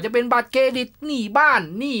ยไม่ว่าจะเป็นบัตรเครดิตหนี้บ้าน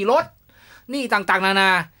หนี้รถหนี้ต่างๆนานา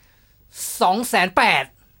 280,000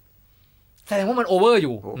 แสดงว่ามันโอเวอร์อ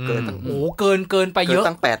ยู่เกินไปเยอะ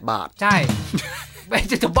ตั้ง8 บาทใช่ไม่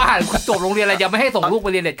จะบ้าคุณจบโรงเรียนอะไรยังไม่ให้ส่งลูกไป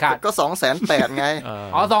เรียนเด็ดขาดก็280,000ไง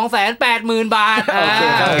280,000 บาท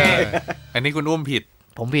โอเคอันนี้คุณอุ้มผิด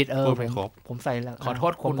ผมผิดผมใส่แล้วขอโท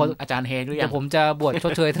ษคุณอาจารย์เฮด้วยผมจะบวชช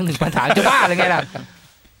ดเชยทั้ง1 ปัญหาจะบ้าอะไรไงล่ะ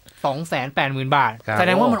280,000 บาทแสด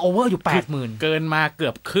งว่ามันโอเวอร์อยู่ 80,000 เกินมาเกื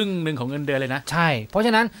อบครึ่งนึงของเงินเดือนเลยนะใช่เพราะฉ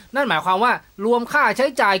ะนั้นนั่นหมายความว่ารวมค่าใช้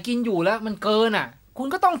จ่ายกินอยู่แล้วมันเกินคุณ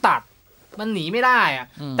ก็ต้องตัดมันหนีไม่ได้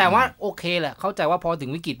แต่ว่าโอเคแหละเข้าใจว่าพอถึ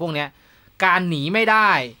งวิกฤตพวกเนี้ยการหนีไม่ได้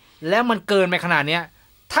แล้วมันเกินไปขนาดเนี้ย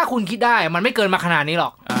ถ้าคุณคิดได้มันไม่เกินมาขนาดนี้หร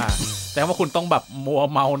อกแต่ว่าคุณต้องแบบมัว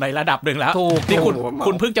เมาในระดับหนึ่งแล้วที่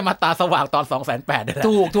คุณเพิ่งจะมาตาสว่างตอน 280,000 เนี่ย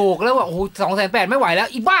ถูกแล้วว่าโอ้โห 280,000 ไม่ไหวแล้ว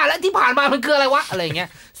อีบ้าแล้วที่ผ่านมามันคืออะไรวะอะไรอย่างเงี้ย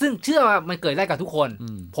ซึ่งเชื่อว่ามันเกิดได้กับทุกคน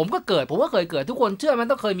ผมก็เคยเกิดทุกคนเชื่อมัน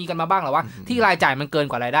ต้องเคยมีกันมาบ้างแหละว่าที่รายจ่ายมันเกิน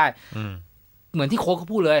กว่ารายได้เหมือนที่โค้ชเขา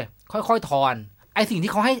พูดเลยค่อยๆทอนไอ้สิ่ง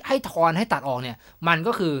ที่เขาให้ทอนให้ตัดออกเนี่ยมัน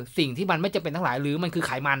ก็คือสิ่งที่มันไม่จำเป็นทั้งหลายหรือมันคือไ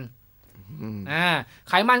ขมัน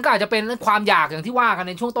ไขมันก็อาจจะเป็นความอยากอย่างที่ว่ากันใ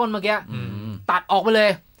นช่วงต้นเมื่อกี้ตัดออกไปเล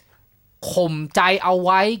ยข่มใจเอาไ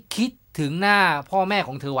ว้คิดถึงหน้าพ่อแม่ข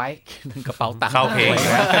องเธอไว้กระเป๋าตังค์เข้าเพลง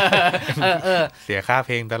เสียค่าเพ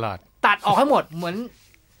ลงตลอดตัดออกให้หมดเหมือน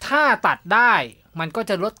ถ้าตัดได้มันก็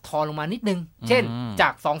จะลดทอนลงมานิดนึงเช่นจา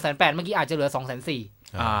ก 280,000 เมื่อกี้อาจจะเหลือ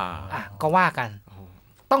 240,000 ก็ว่ากัน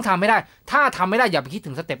ต้องทำไม่ได้ถ้าทำไม่ได้อย่าไปคิด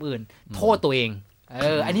ถึงสเต็ปอื่นโทษตัวเอง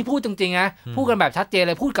อันนี้พูดจริงๆนะพูดกันแบบชัดเจนเ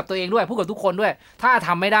ลยพูดกับตัวเองด้วยพูดกับทุกคนด้วยถ้าท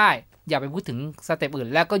ำไม่ได้อย่าไปพูดถึงสเต็ปอื่น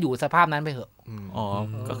แล้วก็อยู่สภาพนั้นไปเถอะ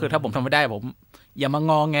ก็คือถ้าผมทำไม่ได้ผมอย่ามา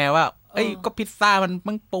งอแงว่าก็พิซซ่า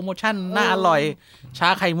มันโปรโมชั่นน่าอร่อยชา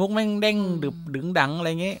ไข่มุกแม่งเด้งดึงดังอะไร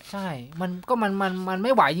เงี้ยใช่มันไ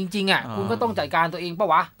ม่ไหวจริงๆคุณก็ต้องจัดการตัวเองปะ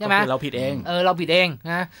วะใช่ไหมเราผิดเองเราผิดเอง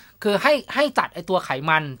นะคือให้ตัดไอตัวไข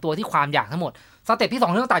มันตัวที่ความอยากทั้งหมดสเต็ปที่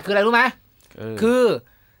2ที่ต้องตัดคืออะไรรู้ไหมคือ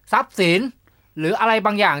ทรัพย์สินหรืออะไรบ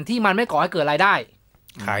างอย่างที่มันไม่ก่อให้เกิดรายได้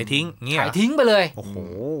ขายทิ้งเงี้ยขายทิ้งไปเลยโอ้โห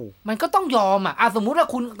มันก็ต้องยอมสมมุติว่า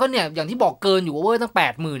คุณก็เนี่ยอย่างที่บอกเกินอยู่เว้ยตั้ง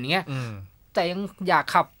 80,000 อย่างเงี้ยแต่ยังอยาก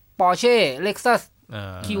ขับ Porsche Lexus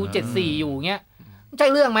Q74 อยู่เงี้ยใช่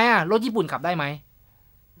เรื่องไหมรถญี่ปุ่นขับได้ไหม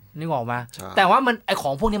นึกออกมาแต่ว่ามันไอข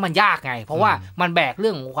องพวกนี้มันยากไงเพราะว่ามันแบกเรื่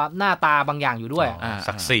องของความหน้าตาบางอย่างอยู่ด้วย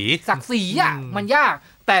ศักดิ์ศรีมันยาก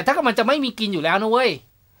แต่ถ้ามันจะไม่มีกินอยู่แล้วนะเว้ย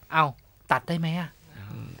เอาตัดได้ไหม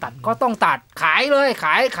ตัดก็ต้องตัดขายเลยข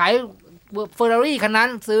ายเฟอร์รารี่คันนั้น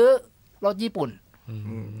ซื้อรถญี่ปุ่น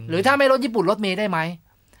หรือถ้าไม่รถญี่ปุ่นรถเมล์ได้ไหม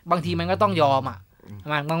บางทีมันก็ต้องยอม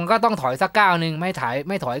มันก็ต้องถอยสักก้าวนึงไม่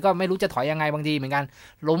ถอยก็ไม่รู้จะถอยยังไงบางทีเหมือนกัน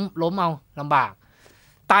ล้มเอาลำบาก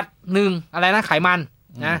ตัด1อะไรนะไขมัน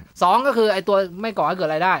นะ2ก็คือไอตัวไม่ก่อให้เกิด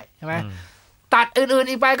รายได้ใช่ไหมตัดอื่นๆ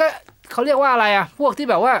อีกไปก็เขาเรียกว่าอะไรพวกที่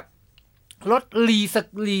แบบว่ารถรี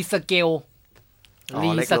สเกล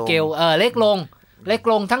เล็ก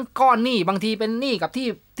ลงทั้งก้อนหนี้บางทีเป็นหนี้กับ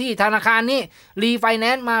ที่ธนาคารนี่รีไฟแน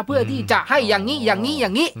นซ์มาเพื่อที่จะให้อย่าง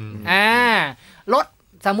นี้รถ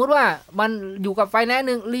สมมุติว่ามันอยู่กับไฟแนนซ์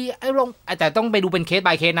นึงรีไอ้ลงแต่ต้องไปดูเป็นเคส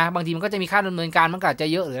by เคสนะบางทีมันก็จะมีค่าดำเนินการมันก็อาจจะ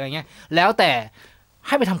เยอะหรืออะไรเงี้ยแล้วแต่ใ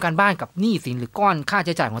ห้ไปทำการบ้านกับหนี้สินหรือก้อนค่าใ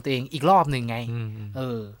ช้จ่ายของตัวเองอีกรอบนึงไง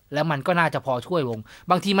แล้วมันก็น่าจะพอช่วยลง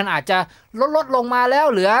บางทีมันอาจจะลดลงมาแล้ว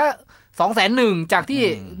เหลือ 201,000 จากที่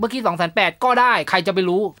เมื่อกี้ 280,000 ก็ได้ใครจะไป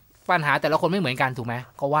รู้ปัญหาแต่ละคนไม่เหมือนกันถูกไหม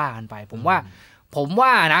ก็ว่ากันไปผมว่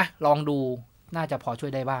านะลองดูน่าจะพอช่ว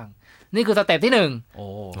ยได้บ้างนี่คือสเต็ปที่1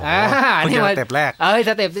นี่สเต็ปแรกส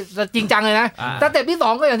เต็ปจริงจังเลยนะสเต็ปที่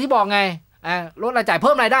2ก็อย่างที่บอกไงลดรายจ่ายเ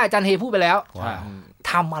พิ่มรายได้อาจารย์เฮพูดไปแล้ว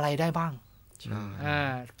ทำอะไรได้บ้าง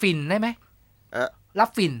ฟินได้ไหมรับ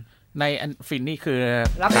ฟินในฟินนี่คือ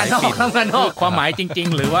รับงานนอกความหมายจริง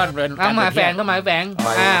ๆหรือว่าความหมายแฝงความหมายแฝ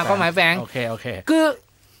งโอเคคือ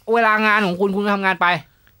เวลางานของคุณทำงานไป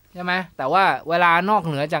ใช่ไหมแต่ว่าเวลานอก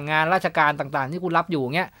เหนือจากงานราชการต่างๆที่คุณรับอยู่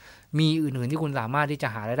เงี้ยมีอื่นๆที่คุณสามารถที่จะ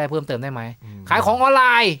หารายได้เพิ่มเติมได้ไหมขายของออนไล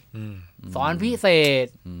น์สอนพิเศษ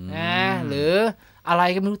นะหรืออะไร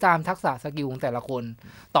ก็ไม่รู้ตามทักษะสกิลของแต่ละคน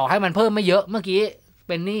ต่อให้มันเพิ่มไม่เยอะเมื่อกี้เ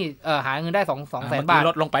ป็นนี่หาเงินได้200,000 บาท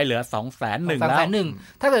ลดลงไปเหลือ201,000แล้ว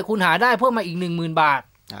ถ้าเกิดคุณหาได้เพิ่มมาอีก 10,000 บาท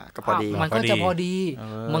ก็พอดีมันก็จะพอดี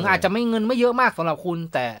มันอาจจะไม่เงินไม่เยอะมากสำหรับคุณ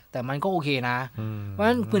แต่มันก็โอเคนะเพราะฉะ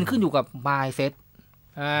นั้นคุณขึ้นอยู่กับ mindset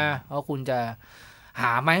ว่าคุณจะห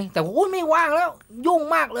าไหมแต่โอ้ยไม่ว่างแล้วยุ่ง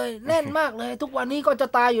มากเลยแน่นมากเลยทุกวันนี้ก็จะ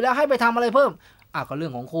ตายอยู่แล้วให้ไปทำอะไรเพิ่มก็เรื่อ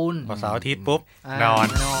งของคุณพอเสาร์อาทิตย์ปุ๊บนอน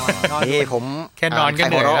นี่ผมแค่นอนก็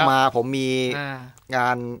เหนื่อยแล้วมาผมมีงา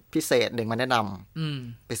นพิเศษหนึ่งมาแนะน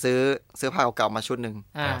ำไปซื้อเสื้อผ้าเก่ามาชุดหนึ่ง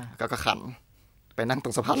ก็ขันไปนั่งตร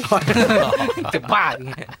งสะพานลอยจะบ้าอย่าง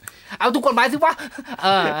เงี้ยเอาทุกคนไปสิวะ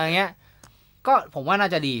อย่างเงี้ยก็ผมว่าน่า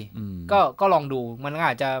จะดีก็ลองดูมันอ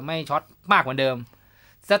าจจะไม่ช็อตมากเหมือนเดิม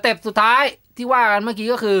สเต็ปสุดท้ายที่ว่ากันเมื่อกี้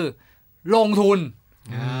ก็คือลงทุน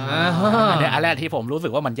อันนี้อันแรกที่ผมรู้สึ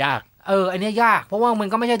กว่ามันยากอันนี้ยากเพราะว่ามัน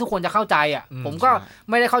ก็ไม่ใช่ทุกคนจะเข้าใจผมก็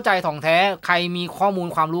ไม่ได้เข้าใจถ่องแท้ใครมีข้อมูล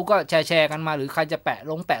ความรู้ก็แชร์กันมาหรือใครจะแปะ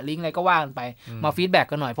ลิงก์อะไรก็ว่ากันไปมาฟีดแบ็ก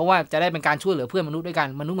กันหน่อยเพราะว่าจะได้เป็นการช่วยเหลือเพื่อนมนุษย์ด้วยกัน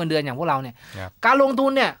มนุษย์เงินเดือนอย่างพวกเราเนี่ยการลงทุ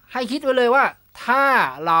นเนี่ยให้คิดไว้เลยว่าถ้า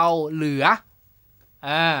เราเหลือ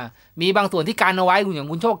มีบางส่วนที่การเอาไว้อย่าง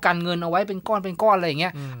คุณโชคการเงินเอาไว้เป็นก้อนอะไรอย่างเงี้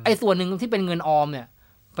ยไอ้ส่วนหนึ่งที่เป็นเงินออมเนี่ย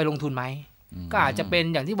ไปลงทุนไหมก็อาจจะเป็น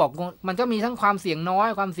อย่างที่บอกมันก็มีทั้งความเสี่ยงน้อย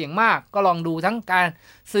ความเสี่ยงมากก็ลองดูทั้งการ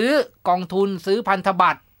ซื้อกองทุนซื้อพันธ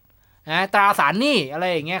บัตรตราสารหนี้อะไร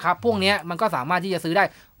อย่างเงี้ยครับพวกนี้มันก็สามารถที่จะซื้อได้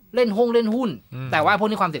เล่นหุ้นแต่ว่าพวก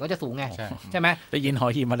นี้ความเสี่ยงก็จะสูงไงใช่ไหมได้ยินหอ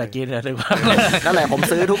หีบมาตะกี้เลยว่านั่นแหละผม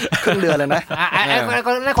ซื้อทุกครึ่งเดือนเลยนะนั่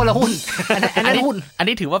นคนละหุ้นอันนั้นหุ้นอัน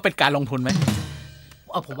นี้ถือว่าเป็นการลงทุนไหม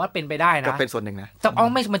ผมว่าเป็นไปได้นะก็เป็นส่วนหนึ่งนะแต่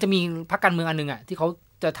ไม่มันจะมีพรรคการเมืองอันนึงที่เขา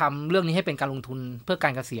จะทำเรื่องนี้ให้เป็นการลงทุนเพื่อกา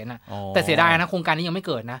รเกษียณแต่เสียดายนะโครงการนี้ยังไม่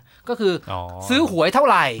เกิดนะก็คือซื้อหวยเท่า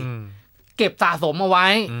ไหร่เก็บสะสมเอาไว้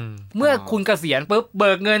เมื่อคุณเกษียณปุ๊บเ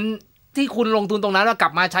บิกเงินที่คุณลงทุนตรงนั้นแล้วกลั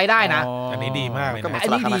บมาใช้ได้นะอันนี้ดีมากเลยนะอัน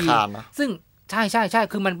นี้ดีซึ่งใช่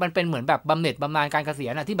คือมันเป็นเหมือนแบบบำเหน็จบำนาญการเกษีย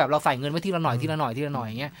ณที่แบบเราใส่เงินไว้ทีละหน่อย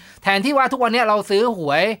อย่างเงี้ยแทนที่ว่าทุกวันนี้เราซื้อห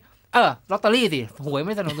วยลอตเตอรี่สิหวยไ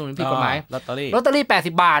ม่สนับสนุนผิดกฎหมายลอตเตอรี่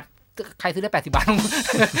80 บาทใครซื้อได้80 บาท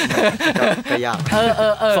ก็ยาก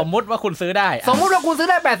สมมุติว่าคุณซื้อได้สมมุติว่าคุณซื้อ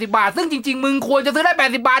ได้80 บาทซึ่งจริงๆมึงควรจะซื้อได้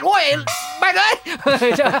80 บาทโอ้ยไปเลย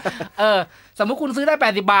สมมุติคุณซื้อได้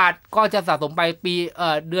80 บาทก็จะสะสมไปปี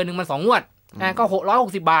เดือนนึงมัน2งวดก็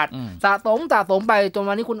660 บาทสะสมไปจน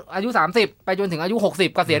วันนี้คุณอายุ30ไปจนถึงอายุ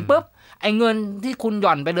60เกษียณปุ๊บไอ้เงินที่คุณห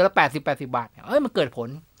ย่อนไปเดือนละ80 บาทมันเกิดผล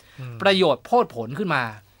ประโยชน์โพดผลขึ้นมา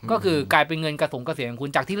ก็คือกลายเป็นเงินเกษียณของคุณ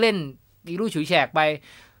จากที่เล่นอีลู่ฉุยแฉกไป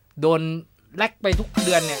โดนแลกไปทุกเ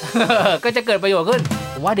ดือนเนี่ย ก็จะเกิดประโยชน์ขึ้น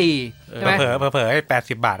ผมว่าดีใช่ไหมเผลอ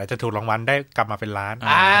80 บาทอาจจะถูกรางวัลได้กลับมาเป็นล้าน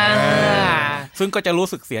ซึ่งก็จะรู้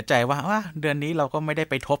สึกเสียใจว่าเดือนนี้เราก็ไม่ได้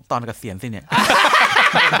ไปทบตอนเกษียณสิเนี่ย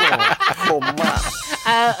ผม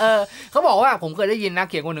เขาบอกว่าผมเคยได้ยินนะ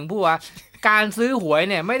เขียนคนหนึ่งพูดว่าการซื้อหวย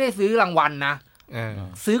เนี่ยไม่ได้ซื้อรางวัลนะ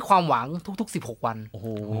ซื้อความหวังทุกๆ16 วันโอ้โห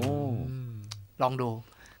ลองดู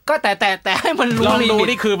ก็แต่ให้มันรู้ลองดู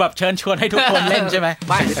นี่คือแบบเชิญชวนให้ทุกคนเล่นใช่ไหม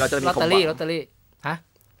ไม่ลอตเตอรี่ฮะ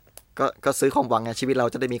ก็ซื้อความหวังไงชีวิตเรา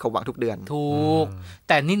จะได้มีความหวังทุกเดือนถูกแ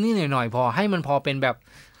ต่นิดหน่อยพอให้มันพอเป็นแบบ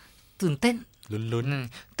ตื่นเต้นลุ้น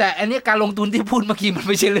แต่อันนี้การลงทุนที่พูดเมื่อกี้มัน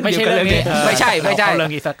ไม่ใช่เรื่องเดียวกันเลยไม่ใช่เรื่อ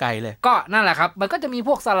งอีสกายเลยก็นั่นแหละครับมันก็จะมีพ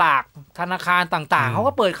วกสลากธนาคารต่างๆเขา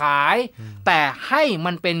ก็เปิดขายแต่ให้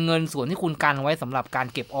มันเป็นเงินส่วนที่คุณกันไว้สำหรับการ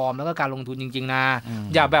เก็บออมแล้วก็การลงทุนจริงๆนะ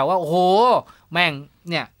อย่าแบบว่าโอ้โหแม่ง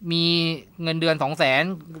เนี่ยมีเงินเดือน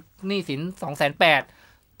 200,000 หนี้สิน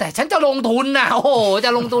 280,000 แต่ฉันจะลงทุนนะโอ้โหจ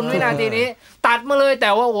ะลงทุนไม่นานทีนี้ตัดมาเลยแต่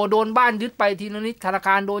ว่าโอ้โดนบ้านยึดไปทีละนิดธนาค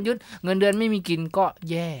ารโดนยึดเงินเดือนไม่มีกินก็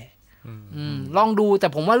แย่ลองดูแต่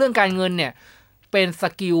ผมว่าเรื่องการเงินเนี่ยเป็นส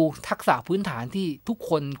กิลทักษะพื้นฐานที่ทุก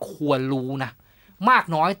คนควรรู้นะมาก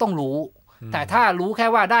น้อยต้องรู้แต่ถ้ารู้แค่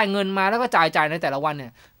ว่าได้เงินมาแล้วก็จ่ายในแต่ละวันเนี่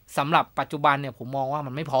ยสำหรับปัจจุบันเนี่ยผมมองว่า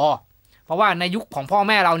มันไม่พอเพราะว่าในยุคของพ่อ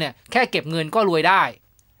แม่เราเนี่ยแค่เก็บเงินก็รวยได้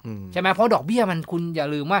ใช่ไหมเพราะดอกเบี้ยมันคุณอย่า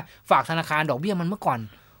ลืมว่าฝากธนาคารดอกเบี้ยมันเมื่อก่อน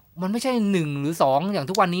มันไม่ใช่1หรือ2อย่าง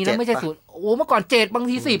ทุกวันนี้นะไม่ใช่สูตรโอ้เมื่อก่อน7บาง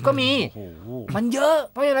ที10ก็มีมันเยอะ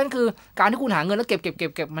เพราะฉะนั้นคือการที่คุณหาเงินแล้วเ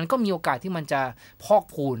ก็บมันก็มีโอกาสที่มันจะพอก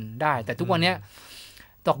พูนได้แต่ทุกวันนี้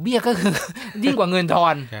ดอกเบี้ยก็คือยิ่งกว่าเงินทอ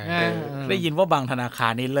นได้ยินว่าบางธนาคา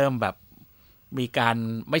รนี่เริ่มแบบมีการ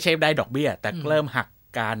ไม่ใช่ได้ดอกเบี้ยแต่เริ่มหัก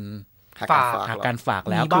การฝาก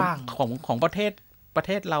แล้วของประเ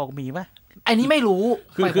ทศเรามีป่ะอันนี้ไม่รู้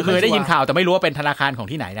คือเคยได้ยินข่าวแต่ไม่รู้ว่าเป็นธนาคารของ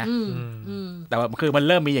ที่ไหนนะแต่ว่าคือมัน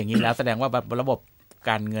เริ่มมีอย่างนี้แล้วแสดงว่าระบบ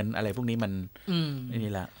การเงินอะไรพวกนี้มัน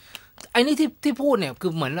นี่แหละไอ้นี่ที่พูดเนี่ยคื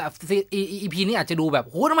อเหมือนEP นี้อาจจะดูแบบ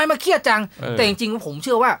โหทำไมมาเครียดจังแต่จริงๆผมเ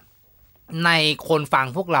ชื่อว่าในคนฟัง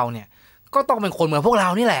พวกเราเนี่ยก็ต้องเป็นคนเหมือนพวกเรา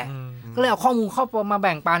นี่แหละก็เลยเอาข้อมูลเข้ามาแ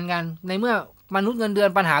บ่งปันกันในเมื่อมนุษย์เงินเดือน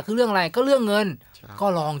ปัญหาคือเรื่องอะไรก็เรื่องเงินก็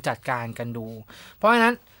ลองจัดการกันดูเพราะฉะ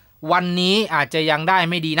นั้นวันนี้อาจจะยังได้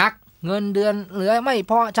ไม่ดีนักเงินเดือนเหลือไม่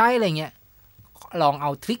พอใช้อะไรเงี้ย ลองเอา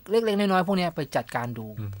ทริคเล็กๆน้อยๆพวกนี้ไปจัดการดู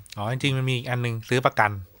อ๋อจริงๆมันมีอันนึงซื้อประกั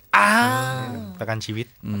นประกันชีวิต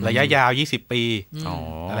ระยะยาว20 ปี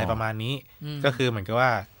อะไรประมาณนี้ก็คือเหมือนกับว่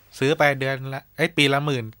าซื้อไปเดือนละปีละ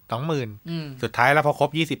10,000-20,000สุดท้ายแล้วพอครบ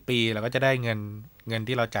20 ปีเราก็จะได้เงิน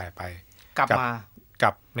ที่เราจ่ายไปกลับมากั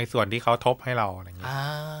บในส่วนที่เขาทบให้เราอะไรอย่างเงี้ย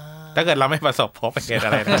ถ้าเกิดเราไม่ประสบพบเหตุอ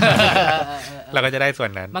ะไรนะเราก็จะได้ส่ว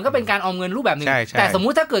นนั้นมันก็เป็นการออมเงินรูปแบบนึงแต่สมมุ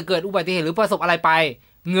ติถ้าเกิดอุบัติเหตุหรือประสบอะไรไป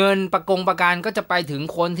เงินประกันก็จะไปถึง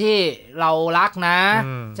คนที่เรารักนะ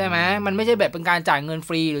ใช่ไหมมันไม่ใช่แบบเป็นการจ่ายเงินฟ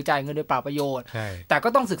รีหรือจ่ายเงินโดยเปล่าประโยชน์แต่ก็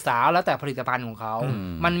ต้องศึกษาแล้วแต่ผลิตภัณฑ์ของเขา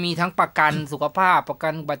มันมีทั้งประกันสุขภาพประกั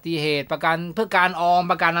นอุบัติเหตุประกันเพื่อการออม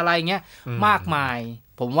ประกันอะไรเงี้ยมากมาย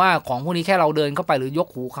ผมว่าของพวกนี้แค่เราเดินเข้าไปหรือยก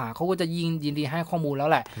หูขาเขาก็จะยินดีให้ข้อมูลแล้ว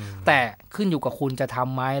แหละแต่ขึ้นอยู่กับคุณจะท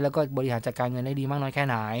ำไหมแล้วก็บริหารจัดการเงินได้ดีมากน้อยแค่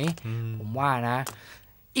ไหนผมว่านะ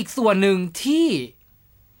อีกส่วนหนึ่งที่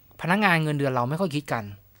พนักงานเงินเดือนเราไม่ค่อยคิดกัน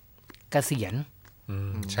เกษียณ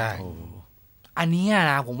ใช่อันนี้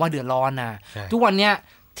นะผมว่าเดือดร้อนนะทุกวันเนี้ย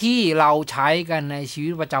ที่เราใช้กันในชีวิ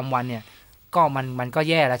ตประจำวันเนี่ยก็มันก็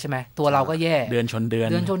แย่แล้วใช่ไหมตัวเราก็แย่เดือนชนเดื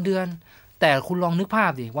อนแต่คุณลองนึกภา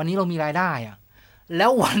พดิวันนี้เรามีรายได้อะแล้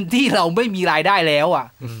ววันที่เราไม่มีรายได้แล้วอ่ะ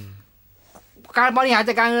การบริหาร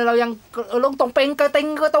จัดการเงินเรายังลงตรงเป้งกระเต็ง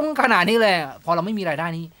ก็ต้องขนาดนี้เลยพอเราไม่มีรายได้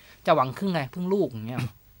นี้จะหวังพึ่งไงพึ่งลูกอย่างเงี้ย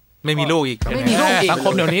ไม่มีลูกอีกไม่มีลูกอีกสังค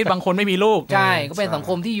มเดี๋ยวนี้บางคนไม่มีลูกใช่ก็เป็นสังค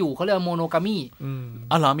มที่อยู่เขาเรียกโมโนกามี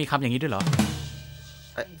อ๋อเหรอมีคำอย่างนี้ด้วยเหรอ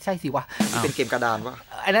ใช่สิวะเป็นเกมกระดานวะ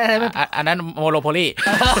อันนั้นโมโนโพลี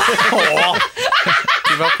โอ้โห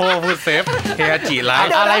ที่ว่าพ่อพูดเซฟเฮียจิร้าย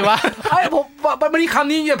อะไรวะผมมันมีค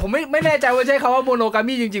ำนี้เนี่ยผมไม่แน่ใจว่าใช่คำว่าโมโนกา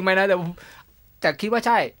มีจริงๆไหมนะแต่คิดว่าใ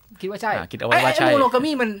ช่คิดเอาไว้ว่าใช่โมโนกา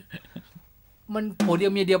มีมันผัวเดีย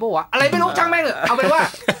วเมียเดียวป่ะวะอะไรไม่รู้ช่างแม่งเอาเป็นว่า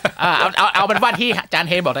เอาเป็นว่าที่อาจารย์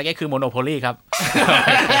เฮบอกตะกี้คือโมโนโพลีครับ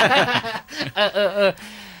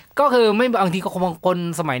ก็คือไม่บางทีก็คน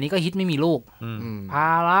สมัยนี้ก็ฮิตไม่มีลูกภา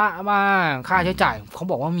ระบ้างค่าใช้จ่ายเขา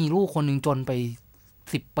บอกว่ามีลูกคนนึงจนไป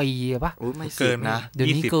10 ปีป่ะไม่เกินนะเดี๋ยว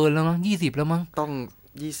นี้เกินแล้วมั้ง20แล้วมั้งต้อง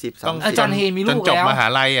20 30อาจารย์เฮมีลูกแล้วจบมหา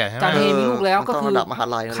ลัยอ่ะอาจารย์เฮมีลูกแล้วก็คือ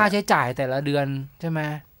ค่าใช้จ่ายแต่ละเดือนใช่ไหม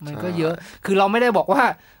มันก็เยอะคือเราไม่ได้บอกว่า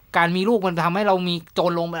การมีลูกมันทำให้เรามีโจ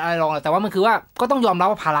รลงอะไรหรอกแต่ว่ามันคือว่าก็ต้องยอมรับ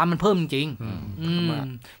ว่าภาระมันเพิ่มจริง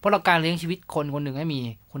เพราะเราการเลี้ยงชีวิตคนคนหนึ่งให้มี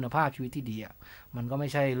คุณภาพชีวิตที่ดีอ่ะมันก็ไม่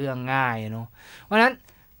ใช่เรื่องง่ายเนาะเพราะฉะนั้น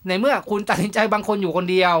ในเมื่อคุณตัดสินใจบางคนอยู่คน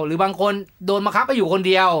เดียวหรือบางคนโดนบังคับไปอยู่คน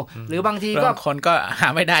เดียวหรือบางทีก็บางคนก็หา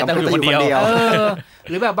ไม่ได้ต้องอยู่คนเดียว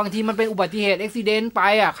หรือแบบบางทีมันเป็นอุบัติเหตุอุบิเหตุไป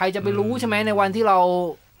อ่ะใครจะไปรู้ใช่ไหมในวันที่เรา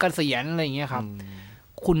เกษียณอะไรอย่างเงี้ยครับ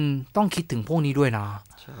คุณต้องคิดถึงพวกนี้ด้วยนะ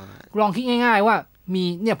ลองคิดง่ายๆว่ามี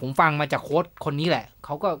เนี่ยผมฟังมาจากโค้ชคนนี้แหละเข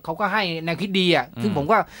าก็ให้แนวคิดดีอ่ะซึ่งผ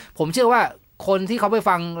มเชื่อว่าคนที่เขาไป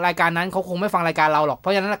ฟังรายการนั้นเขาคงไม่ฟังรายการเราหรอกเพรา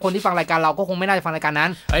ะฉะนั้นคนที่ฟังรายการเราก็คงไม่น่าจะฟังรายการนั้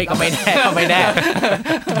นก็ไม่แน่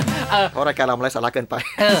เพราะรายการเราไร้สาระเกินไป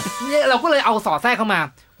เนี่ยเราก็เลยเอาสอดแทรกเข้ามา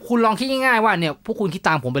คุณลองคิดง่ายๆว่าเนี่ยพวกคุณคิดต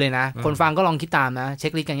ามผมไปเลยนะคนฟังก็ลองคิดตามนะเช็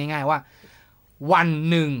คลิสต์กันง่ายๆว่าวัน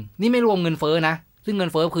หนึ่งนี่ไม่รวมเงินเฟ้อนะซึ่งเงิน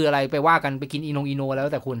เฟ้อคืออะไรไปว่ากันไปกินอีโนแล้ว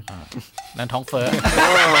แต่คุณนั่นท้องเฟ้อ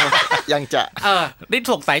ยังจะได้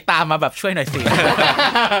ส่งสายตามมาแบบช่วยหน่อยสิ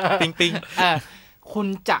ปิ๊งคุณ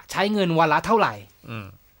จะใช้เงินวันละเท่าไหร่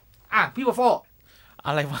พี่บัฟโฟอ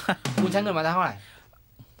ะไรวะคุณใช้เงินวันละเท่าไหร่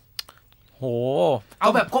โหเอา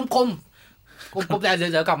แบบคมแต่เ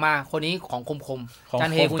ดี๋ยวกลับมาคนนี้ของคมจั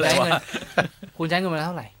นเฮคุณใช้เงินวันละเ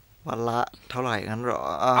ท่าไหร่วันละเท่าไหร่งั้นหรอ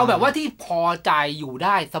เอาแบบว่าที่พอใจอยู่ไ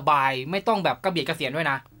ด้สบายไม่ต้องแบบกระเบียดกระเสียนด้วย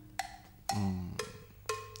นะ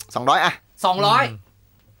200อะ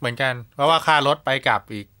200เหมือนกันเพราะว่าค่ารถไปกลับ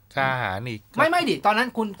อีกค่าอาหารอีกไม่ดิตอนนั้น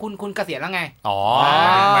คุณเกษียณแล้วไง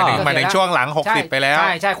หมายถึงช่วงหลัง60ไปแล้ว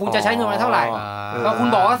ใช่คุณจะใช้เงินมาเท่าไหร่แล้วคุณ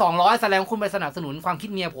บอกว่า200แสดงคุณไปสนับสนุนความคิด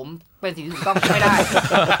เมียผมเป็นสิ่งที่ถูกต้องไม่ได้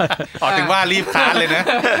ถึงว่ารีบค้านเลยนะ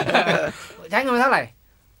ใช้เงินมาเท่าไหร่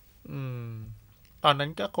ตอนนั้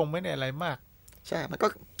นก็คงไม่ได้อะไรมากใช่มันก็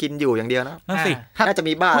กินอยู่อย่างเดียวนะนั่นสิน่าจะ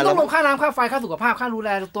มีบ้านคุณต้องลงค่าน้ำค่าไฟค่าสุขภาพค่าดูแล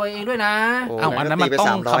ตัวเองด้วยนะอันนั้นมันต้อ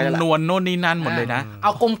งคำนวณโน่นนี่นั่นหมดเลยนะเอ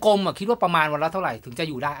ากลมๆคิดว่าประมาณวันละเท่าไหร่ถึงจะ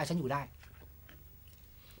อยู่ได้ฉันอยู่ได้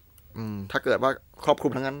ถ้าเกิดว่าครอบคลุ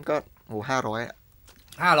มทั้งนั้นก็โอ้500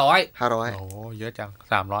โอ้เยอะจัง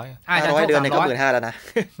500เดือนนึงก็ 15,000 แล้วนะ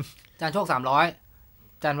จานโชค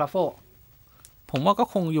300จานวัฟเฟิลผมว่าก็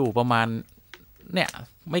คงอยู่ประมาณเนี่ย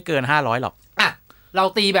ไม่เกิน500หรอกเรา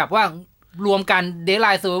ตีแบบว่ารวมกันเดดไล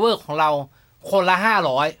น์เซิร์ฟเวอร์ของเราคนละ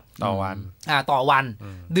500ต่อวันต่อวัน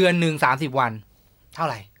เดือนนึง30วันเท่า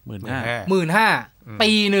ไหร่ 15,000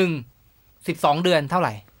 ปีนึง12เดือนเท่าไห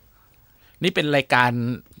ร่นี่เป็นรายการ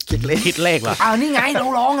คิดเลขเหรอนี่ไงเรา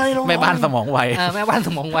ร้องเลยแม่บ้านสมองไวแม่บ้านส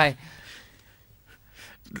มองไว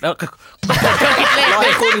แล้วรอใ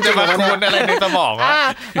ห้คุณจะมาคูณอะไรในสมองอ่ะ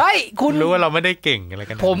เฮ้ยคุณรู้ว่าเราไม่ได้เก่งอะไร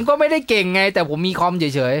กันผมก็ไม่ได้เก่งไงแต่ผมมีคอมเฉ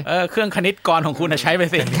ยๆเครื่องคณิตกรของคุณใช้ไป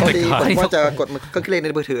สิพอดีผมว่าจะกดเครื่องเล่นใ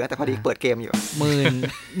นมือถือแต่พอดีเปิดเกมอยู่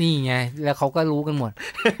10,000นี่ไงแล้วเขาก็รู้กันหมด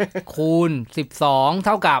คูณ12เ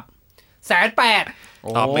ท่ากับ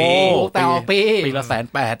180,000ต่อปีปีละ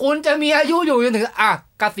180,000คุณจะมีอายุอยู่จนถึง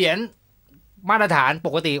เกษียณมาตรฐานป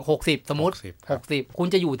กติ60สมมุติ60คุณ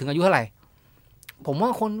จะอยู่ถึงอายุเท่าไหร่ผมว่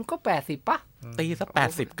าคนก็80ป่ะตีซะ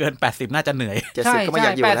80เกิน80น่าจะเหนื่อย70ก็ไม่อย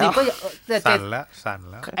ากอยู่แล้ว80ก็สั่น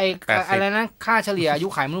แล้วไอ้อะไรนะค่าเฉลี่ยอายุ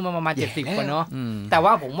ขัยมนุษย์ประมาณ70กว่าเนาะแต่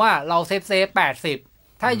ว่าผมว่าเราเซฟ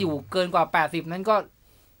80ถ้าอยู่เกินกว่า80นั้นก็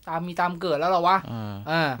ตามเกิดแล้วเหรอวะ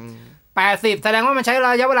80แสดงว่ามันใช้ร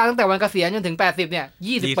ะยะเวลาตั้งแต่วันเกษียณจนถึง80เนี่ย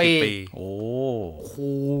20ปีโอ้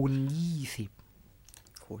คูณ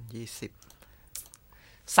20คูณ20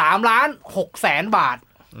 3,600,000 บาท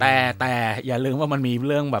แต่อย่าลืมว่ามันมี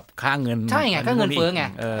เรื่องแบบค่าเงินใช่ไงก็เงินเฟ้อไง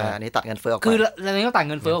อันนี้ตัดเงินเฟ้อออกไปคืออันนี้ก็ตัด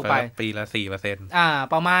เงินเฟ้อออกไปปีละ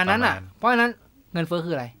 4% ประมาณนั้นเพราะฉะนั้นเงินเฟ้อ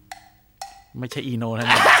คืออะไรไม่ใช่อีโน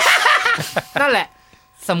นั่นแหละ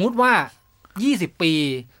สมมุติว่า20ปี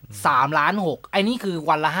3,600,000ไอ้นี่คือ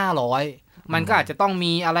วันละ500มันก็อาจจะต้อง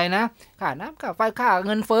มีอะไรนะค่าน้ำค่าไฟค่าเ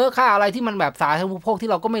งินเฟ้อค่าอะไรที่มันแบบสาธารณูปโภคที่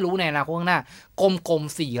เราก็ไม่รู้ในอนาคตข้างหน้ากลม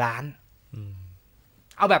ๆ4 ล้าน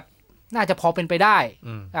เอาแบบน่าจะพอเป็นไปได้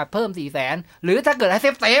เพิ่ม400,000หรือถ้าเกิดให้เซ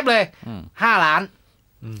ฟเลย5 ล้าน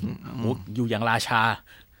อยู่อย่างราชา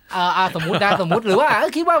สมมุตินะสมมุติหรือว่า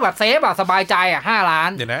คิดว่าแบบเซฟสบายใจ5 ล้าน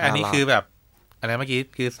เดี๋ยวนะอันนี้คือแบบอะไรเมื่อกี้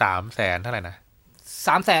คือ300,000เท่าไหร่นะ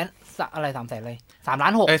300,000อะไร300,000เลย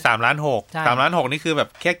3,600,000 3,600,000นี่คือแบบ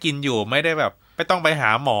แค่กินอยู่ไม่ได้แบบไม่ต้องไปหา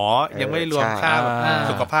หมอยังไม่รวมค่า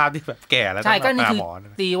สุขภาพที่แบบแก่แล้วต้องไปหาหมอ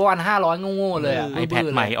ตีวัน500โง่ๆเลยiPad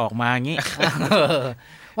ใหม่ออกมางี้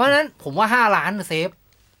เพราะฉะนั้นผมว่า5 ล้านเซฟ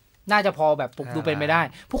น่าจะพอแบบดูเป็นไปได้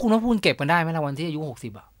พวกคุณว่าพูดเก็บกันได้ไหมนะวันที่อายุ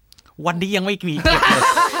60วันนี้ยังไม่มีเก็บเล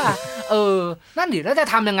ยนั่นดิแล้วจะ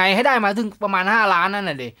ทำยังไงให้ได้มาถึงประมาณ5 ล้านนั่น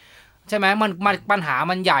น่ะดิใช่ไหมมันปัญหา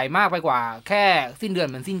มันใหญ่มากไปกว่าแค่สิ้นเดือน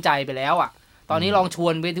เหมือนสิ้นใจไปแล้วตอนนี้ลองชว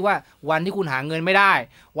นไปที่ว่าวันที่คุณหาเงินไม่ได้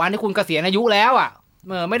วันที่คุณเกษียณอายุแล้ว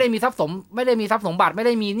ไม่ได้มีทรัพย์สมบัติไม่ไ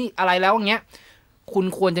ด้มีนี่อะไรแล้วอย่างเงี้ยคุณ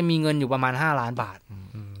ควรจะมีเงินอยู่ประมาณ5 ล้านบาท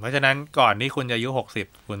เพราะฉะนั้นก่อนที่คุณจะอายุ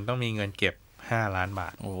60คุณต้องมีเงินเก็บ5 ล้านบา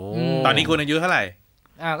ทตอนนี้คุณอายุเท่าไหร่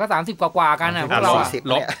ก็30กว่ากันพวกเรา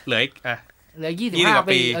ลบเหลือ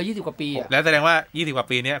25 ปี20 กว่าปีแล้วแสดงว่า20 กว่า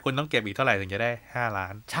ปีเนี้ยคุณต้องเก็บอีกเท่าไหร่ถึงจะได้5 ล้า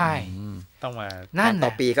นใช่ต้องมาต่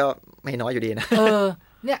อปีก็ไม่น้อยอยู่ดีนะ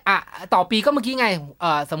เนี่ยต่อปีก็เมื่อกี้ไง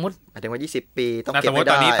สมมุติหมายถึงว่า20ปีต้องเก็บให้ไ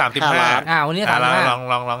ด้ตอนนี้35ล้านวันนี้35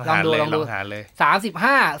ลองหารเลย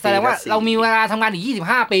35แสดงว่าเรามีเวลาทำงานอีก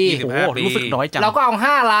25 ปีโอ้โหรู้สึกน้อยจังเราก็เอา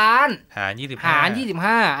5 ล้านหาร25หา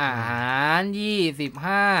ร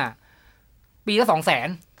25ปีละ 200,000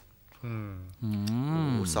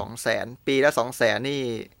 200,000ปีละ200,000นี่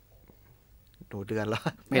ดูเดือนละ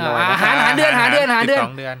ไม่น้อยนะหารเดือนหาร12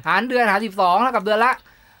เท่ากับเดือนละ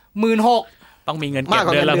 16,000ต้องมีเงินเก็บ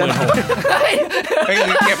เดือนละ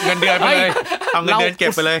 16,000เก็บเงินเดือนไปเลยเอาเงินเดือนเก็บ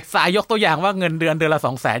ไปเลยสายยกตัวอย่างว่าเงินเดือนละ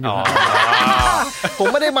 200,000 อยู่ผม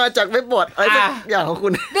ไม่ได้มาจากเว็บบอร์ดอะไรสักอย่างของคุ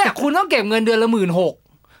ณเนี่ยคุณต้องเก็บเงินเดือนละ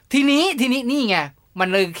 16,000ทีนี้นี่ไงมัน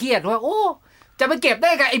เลยเครียดว่าโอ้จะไปเก็บได้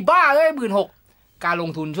ไงไอ้บ้าเอ้ย 16,000การล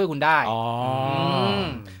งทุนช่วยคุณได้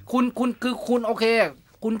คุณโอเค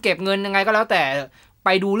คุณเก็บเงินยังไงก็แล้วแต่ไป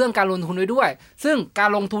ดูเรื่องการลงทุนไว้ด้วยซึ่งการ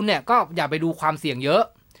ลงทุนเนี่ยก็อย่าไปดูความเสี่ยงเยอะ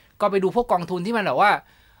ก็ไปดูพวกกองทุนที่มันแบบว่า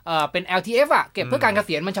เป็น LTF เก็บเพื่อการเก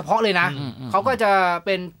ษียณมันเฉพาะเลยนะเขาก็จะเ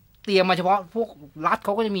ป็นเตรียมมาเฉพาะพวกรัฐเข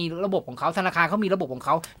าก็จะมีระบบของเขาธนาคารเขามีระบบของเข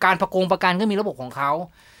าการประกันก็มีระบบของเขา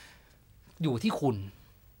อยู่ที่คุณ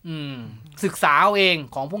ศึกษาเอาเอง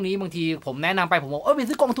ของพวกนี้บางทีผมแนะนำไปผมบอกไป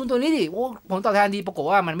ซื้อกองทุนตัวนี้ดิโอ้ผลตอบแทนดีปรากฏ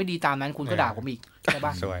ว่ามันไม่ดีตามนั้นคุณก็ด่าผมอีกใช่ป่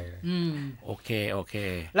ะสวยโอเค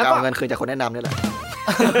แล้วก็เอาเงินคืนจากคนแนะนำนี่แหละ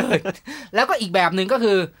แล้วก็อีกแบบนึงก็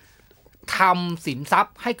คือทำสินทรัพ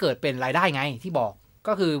ย์ให้เกิดเป็นรายได้ไงที่บอก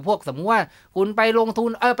ก็คือพวกสมมุติว่าคุณไปลงทุน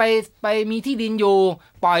ไปมีที่ดินอยู่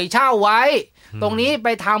ปล่อยเช่าไว้ตรงนี้ไป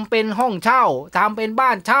ทำเป็นห้องเช่าทำเป็นบ้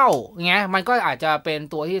านเช่าอย่างเงี้ยมันก็อาจจะเป็น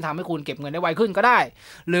ตัวที่ทำให้คุณเก็บเงินได้ไวขึ้นก็ได้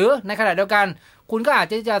หรือในขณะเดียวกันคุณก็อาจ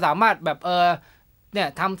จะสามารถแบบเนี่ย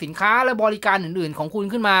ทำสินค้าและบริการอื่นๆของคุณ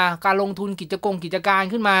ขึ้นมาการลงทุนกิจการ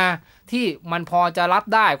ขึ้นมาที่มันพอจะรับ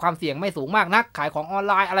ได้ความเสี่ยงไม่สูงมากนักขายของออน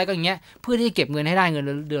ไลน์อะไรก็อย่างเงี้ยเพื่อที่จะเก็บเงินให้ได้เงิน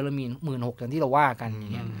เดือนละ16,000อย่างที่เราว่ากันอย่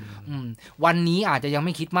างเงี้ยวันนี้อาจจะยังไ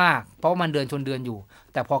ม่คิดมากเพราะมันเดือนชนเดือนอยู่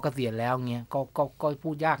แต่พอเกษียณแล้วเงี้ยก็พู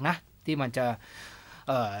ดยากนะที่มันจะ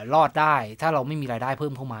รอดได้ถ้าเราไม่มีรายได้เพิ่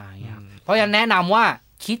มเข้ามาเงี้ยเพราะฉะนั้นแนะนำว่า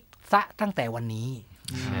คิดซะตั้งแต่วันนี้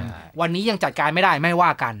วันนี้ยังจัดการไม่ได้ไม่ว่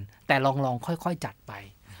ากันแต่ลองค่อยๆจัดไป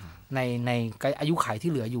ในอายุขัยที่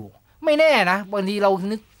เหลืออยู่ไม่แน่นะบางทีเรา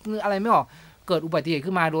นึกอะไรไม่ออกเกิดอุบัติเหตุ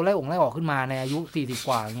ขึ้นมาโดนไล่ออกขึ้นมาในอายุ40ก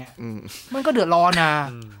ว่าอย่างเงี้ยมันก็เดือดร้อนนะ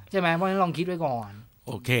ใช่ไหมเพราะฉะนั้นลองคิดไว้ก่อน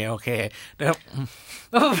โอเคเดี๋ยว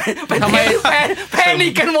ทำไมแพนิ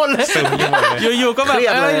คกันหมดเลยอยู่ๆก็แบบ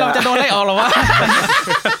เราจะโดนไล่ออกหรอวะ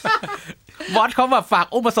บอสเขาแบบฝาก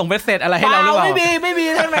อุ้มมาส่งเมสเสจอะไรให้เราหรือเปล่าไม่มี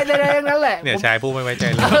ทั้งนั้นแหละเนี่ยชายผู้ไม่ไว้ใจ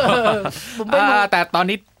เลยแต่ตอน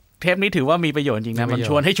นี้เทปนี้ถือว่ามีประโยชน์จริงนะมันช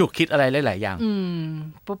วนให้ฉุกคิดอะไรหลายๆอย่าง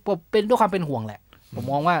เป็นด้วยความเป็นห่วงแหละผม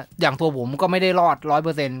มองว่าอย่างตัวผมก็ไม่ได้รอด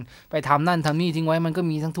 100% ไปทำนั่นทำนี่ทิ้งไว้มันก็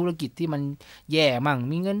มีทั้งธุรกิจที่มันแย่มั่ง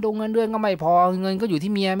มีเงินเดือนก็ไม่พอเงินก็อยู่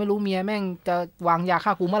ที่เมียไม่รู้เมียแม่งจะวางยาฆ่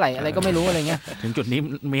ากูเมื่อไหร่อะไรก็ไม่รู้อะไรเงี้ยถึงจุดนี้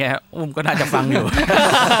เมียอุ้มก็น่าจะฟังอยู่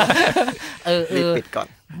ปิดก่อน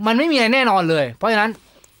มันไม่มีอะไรแน่นอนเลยเพราะฉะนั้น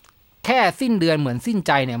แค่สิ้นเดือนเหมือนสิ้นใ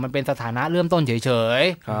จเนี่ยมันเป็นสถานะเริ่มต้นเฉย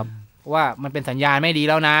ๆครับว่ามันเป็นสัญญาณไม่ดี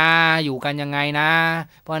แล้วนะอยู่กันยังไงนะ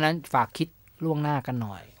เพราะฉะนั้นฝากคิดล่วงหน้ากันห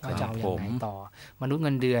น่อยว่าจะเอาอย่างไรต่อมนุษย์เ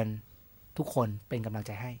งินเดือนทุกคนเป็นกำลังใ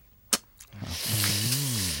จให้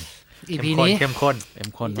EP นี้เข้มข้น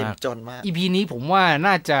มากจนมาก EP นี้ผมว่า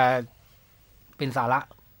น่าจะเป็นสาระ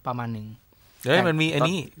ประมาณหนึ่งมันมีอัน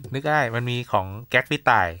นี้นึกได้มันมีของแก๊กพี่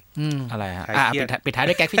ต่ายอะไรฮะปิดท้าย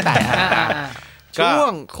ด้วยแก๊กพี่ต่ายช่ว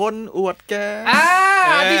งคนอวดแก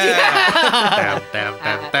จริงๆแ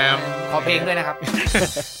ต้มขอเพลงด้วยนะครับ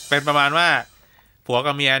เป็นประมาณว่าผัว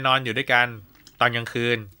กับเมียนอนอยู่ด้วยกันตอนกลางคื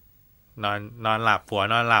นนอนหลับผัว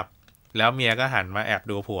นอนหลับแล้วเมียก็หันมาแอบ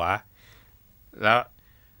ดูผัวแล้ว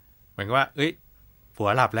เหมือนกับว่าผัว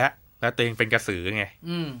หลับแล้วตัวเองเป็นกระสือไง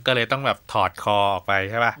ก็เลยต้องแบบถอดคอออกไป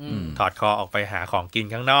ใช่ป่ะถอดคอออกไปหาของกิน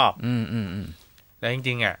ข้างนอกแล้วจ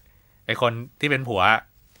ริงๆอ่ะไอคนที่เป็นผัว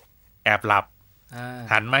แอบหลับ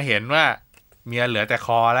หันมาเห็นว่าเมียเหลือแต่ค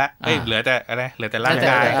อแล้วเหลือแต่อะไรเหลือแต่ร่าง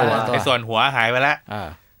กายไอส่วนหัวหายไปแล้ว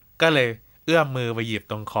ก็เลยเอื้อมมือไปหยิบ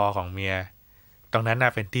ตรงคอของเมียตรงนั้นน่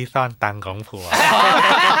ะเป็นที่ซ่อนตังค์ของผัว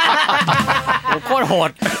โคตรโห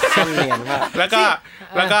ดเนียนมากแล้ว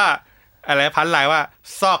ก็อะไรพันลายว่า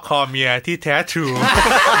ซอกคอเมียที่แท้ทรู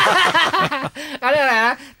อะไรน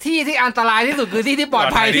ะที่อันตรายที่สุดคือที่ปลอด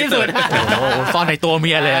ภัยที่สุดโอ้ซ่อนในตัวเ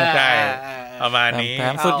มียเลยใช่ประมาณนี้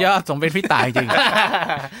สุดยอดสมเป็นพี่ตายจริง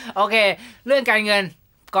โอเคเรื่องการเงิน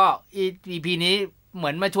ก็ EP นี้เหมื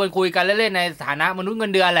อนมาชวนคุยกันเล่นๆในฐานะมนุษย์เงิ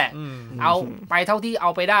นเดือนแหละเอาไปเท่าที่เอ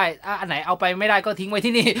าไปได้อันไหนเอาไปไม่ได้ก็ทิ้งไว้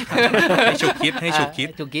ที่นี่ให้ฉุก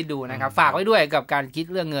คิดดูนะครับฝากไว้ด้วยกับการคิด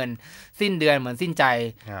เรื่องเงินสิ้นเดือนเหมือนสิ้นใจ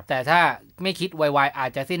แต่ถ้าไม่คิดไวๆอา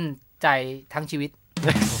จจะสิ้นใจทั้งชีวิต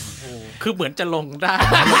คือเหมือนจะลงได้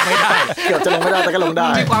ไม่ได้เกือบจะลงไม่ได้แต่ก็ลงได้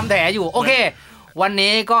มีความแถอยู่โอเควัน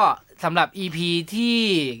นี้ก็สำหรับ EP ที่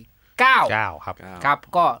9ครับ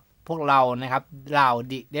ก็พวกเรานะครับเหล่า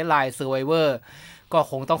The Deadline Survivor ก็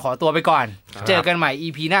คงต้องขอตัวไปก่อนเจอกันใหม่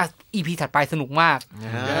EP หน้า EP ถัดไปสนุกมาก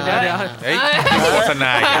เดี๋ยวโฆษณ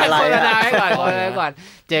าก่อน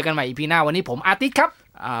เจอกันใหม่ EP หน้าวันนี้ผมอาร์ติสครับ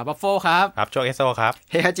บัฟโฟครับโชคเอสโซครับ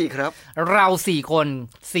เฮฮาจิครับเรา4คน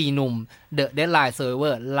4หนุ่ม The Deadline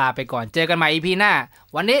Survivor ลาไปก่อนเจอกันใหม่ EP หน้า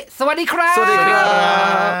วันนี้สวัสดีครับสวัสดีครั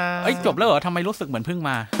บจบแล้วเหรอทำไมรู้สึกเหมือนเพิ่ง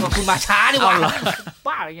มาคุณมาช้าดีกว่า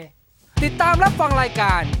บ้าอะไรไงติดตามรับฟังรายก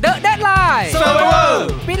าร The Deadline Survivor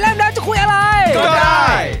ปิดเล่มแล้วจะคุยอะไรก็ได้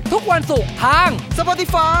ทุกวันศุกร์ทาง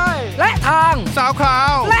Spotify และทาง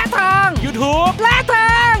SoundCloud และทาง YouTube และท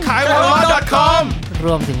าง kaiwolok.com ร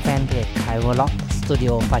วมถึงแฟนเพจ Kaiwolok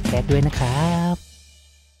Studio Podcast ด้วยนะครับ